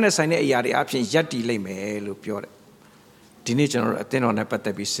အဲ့ဖယားနဲ့ဆိုင်တဲ့အရာတွေအဖြစ်ယက်တီလိမ့်မယ်လို့ပြောတယ်ဒီနေ့ကျွန်တော်တို့အသင်းတော်နဲ့ပတ်သ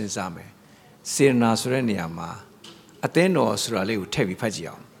က်ပြီးစဉ်းစားမယ်စေတနာဆိုတဲ့နေရာမှာအသင်းတော်ဆိုတာလေးကိုထည့်ပြီးဖတ်ကြည့်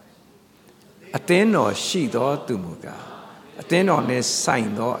အောင်အသင်းတော်ရှိသောသူမူကားအသင်းတော်နဲ့ဆိုင်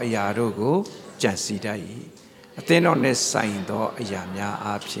သောအရာတို့ကိုကြံစီတတ်၏အသင်းတော်နဲ့ဆိုင်သောအရာများ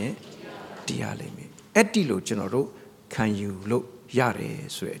အားဖြင့်တရားလိမ့်မယ်အဲ့ဒီလိုကျွန်တော်တို့ခံယူလို့ရတယ်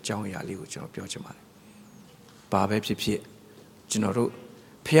ဆိုတဲ့အကြောင်းအရာလေးကိုကျွန်တော်ပြောချင်ပါတယ်ဘာပဲဖြစ်ဖြစ်ကျွန်တော်တို့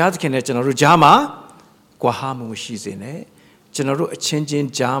ဖျားသခင်နဲ့ကျွန်တော်တို့ကြားမှာကွာဟမှုမရှိစေနဲ့ကျွန်တော်တို့အချင်းချင်း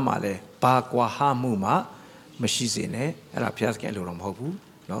ကြားမှာလည်းဘာကွာဟမှုမှမရှိစေနဲ့အဲ့ဒါဖျားသခင်အလိုတော်မဟုတ်ဘူး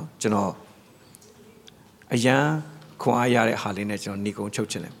เนาะကျွန်တော်အယံခွန်အားရတဲ့ဟာလေးနဲ့ကျွန်တော်ညီကုန်းချုပ်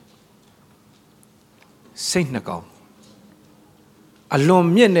ချင်တယ်စိတ်နှစ်ကောင်အလွန်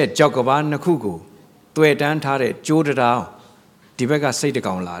မြင့်တဲ့ကြောက်ကဘာနှစ်ခုကိုတွေ့တန်းထားတဲ့ကြိုးတရားဒီဘက်ကစိတ်တစ်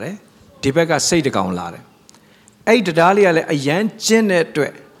ကောင်လာတယ်ဒီဘက်ကစိတ်တစ်ကောင်လာတယ်အဲ့ဒီတရားလေးကလည်းအယံကျင်းတဲ့အတွ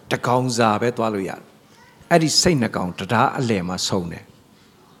က်တကောင်စာပဲသွားလို့ရတယ်အဲ့ဒီစိတ်နှစ်ကောင်တရားအလယ်မှာဆုံတယ်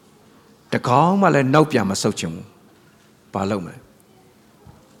တကောင်မှလည်းနောက်ပြန်မဆုတ်ချင်ဘူးဘာလုပ်မလဲ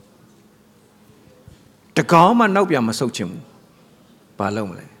တကောင်မှနောက်ပြန်မဆုတ်ချင်ဘူးဘာလုပ်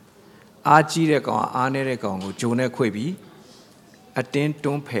မလဲအားကြီးတဲ့ကောင်အားနည်းတဲ့ကောင်ကိုဂျုံနဲ့ခွေပြီးအတင်း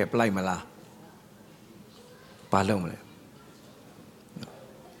တွန်းဖယ်ပလိုက်မလားဘာလုပ်မလဲ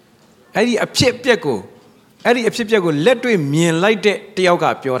အဲ့ဒီအဖြစ်အပျက်ကိုလက်တွေ့မြင်လိုက်တဲ့တယောက်က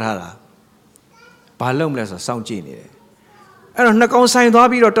ပြောထားတာဘာလုပ်မလဲဆိုတော့စောင့်ကြည့်နေတယ်အဲ့တော့နှစ်ကောင်ဆိုင်သွား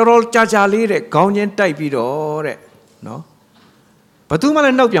ပြီးတော့တော်တော်ကြာလေးတဲ့ခေါင်းချင်းတိုက်ပြီးတော့တဲ့နော်ဘသူမှလ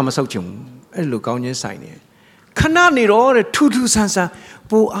ည်းနောက်ပြန်မဆုတ်ချင်ဘူးအဲ့လိုခေါင်းချင်းဆိုင်နေခဏနေတော့တဲ့ထူးထူးဆန်းဆန်း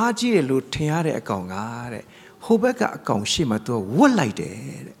ပူအားကြီးတယ်လို့ထင်ရတဲ့အကောင်ကတဲ့ဟိုဘက်ကအကောင်ရှေ့မှာသူဝတ်လိုက်တယ်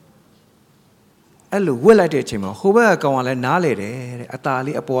တဲ့အဲ့လိုဝတ်လိုက်တဲ့အချိန်မှာဟိုဘက်ကအကောင်ကလည်းနားလေတယ်တဲ့အตา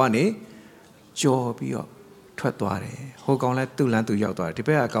လေးအပေါ်ကနေကြော်ပြီးတော့ထွက်သွားတယ်ဟိုကောင်လည်းသူ့လမ်းသူရောက်သွားတယ်ဒီဘ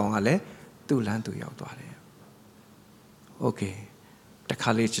က်ကအကောင်ကလည်းသူ့လမ်းသူရောက်သွားတယ်โอเคတခါ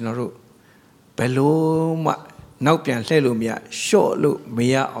လေကျွန်တော်တို့ဘယ်လို့မှနောက်ပြန်လှည့်လို့မရရှော့လို့မ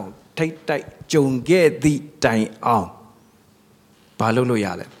ရအောင်ထိတ်တိုက်ကြုံခဲ့သည့်တိုင်အောင်ဘာလုပ်လို့ရ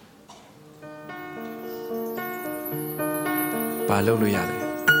လဲဘာလုပ်လို့ရလဲ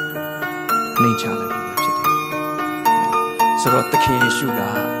နှိမ်ချလိုက်လို့ဖြစ်တယ်ဆိုတော့သခင်ယေရှုက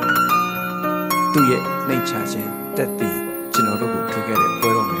သူ့ရဲ့နှိမ်ချခြင်းတက်တည်ကျွန်တော်တို့ကိုထူခဲ့တဲ့ပွဲ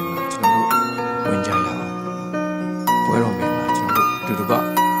တော်မှာကျွန်တော်တို့ဝင်ကြရအောင်ပွဲတော်မှာကျွန်တော်တို့တူတူက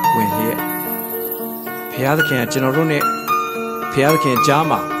ဝင်လျက်ဘုရားသခင်ကကျွန်တော်တို့နဲ့ဘုရားသခင်ကြား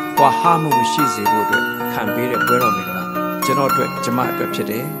မှာ ကွာဟာမှုမရှိစေဖို့အတွက်ခံပေးတဲ့ပွဲတော်မင်္ဂလာကျွန်တော်အတွက်ကျမအတွက်ဖြစ်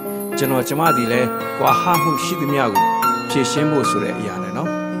တယ်ကျွန်တော်ကျမသည်လည်းကွာဟာမှုရှိသမျှကိုဖြည့်ရှင်းဖို့ဆိုတဲ့အရာနဲ့เนาะ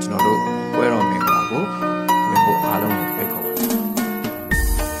ကျွန်တော်တို့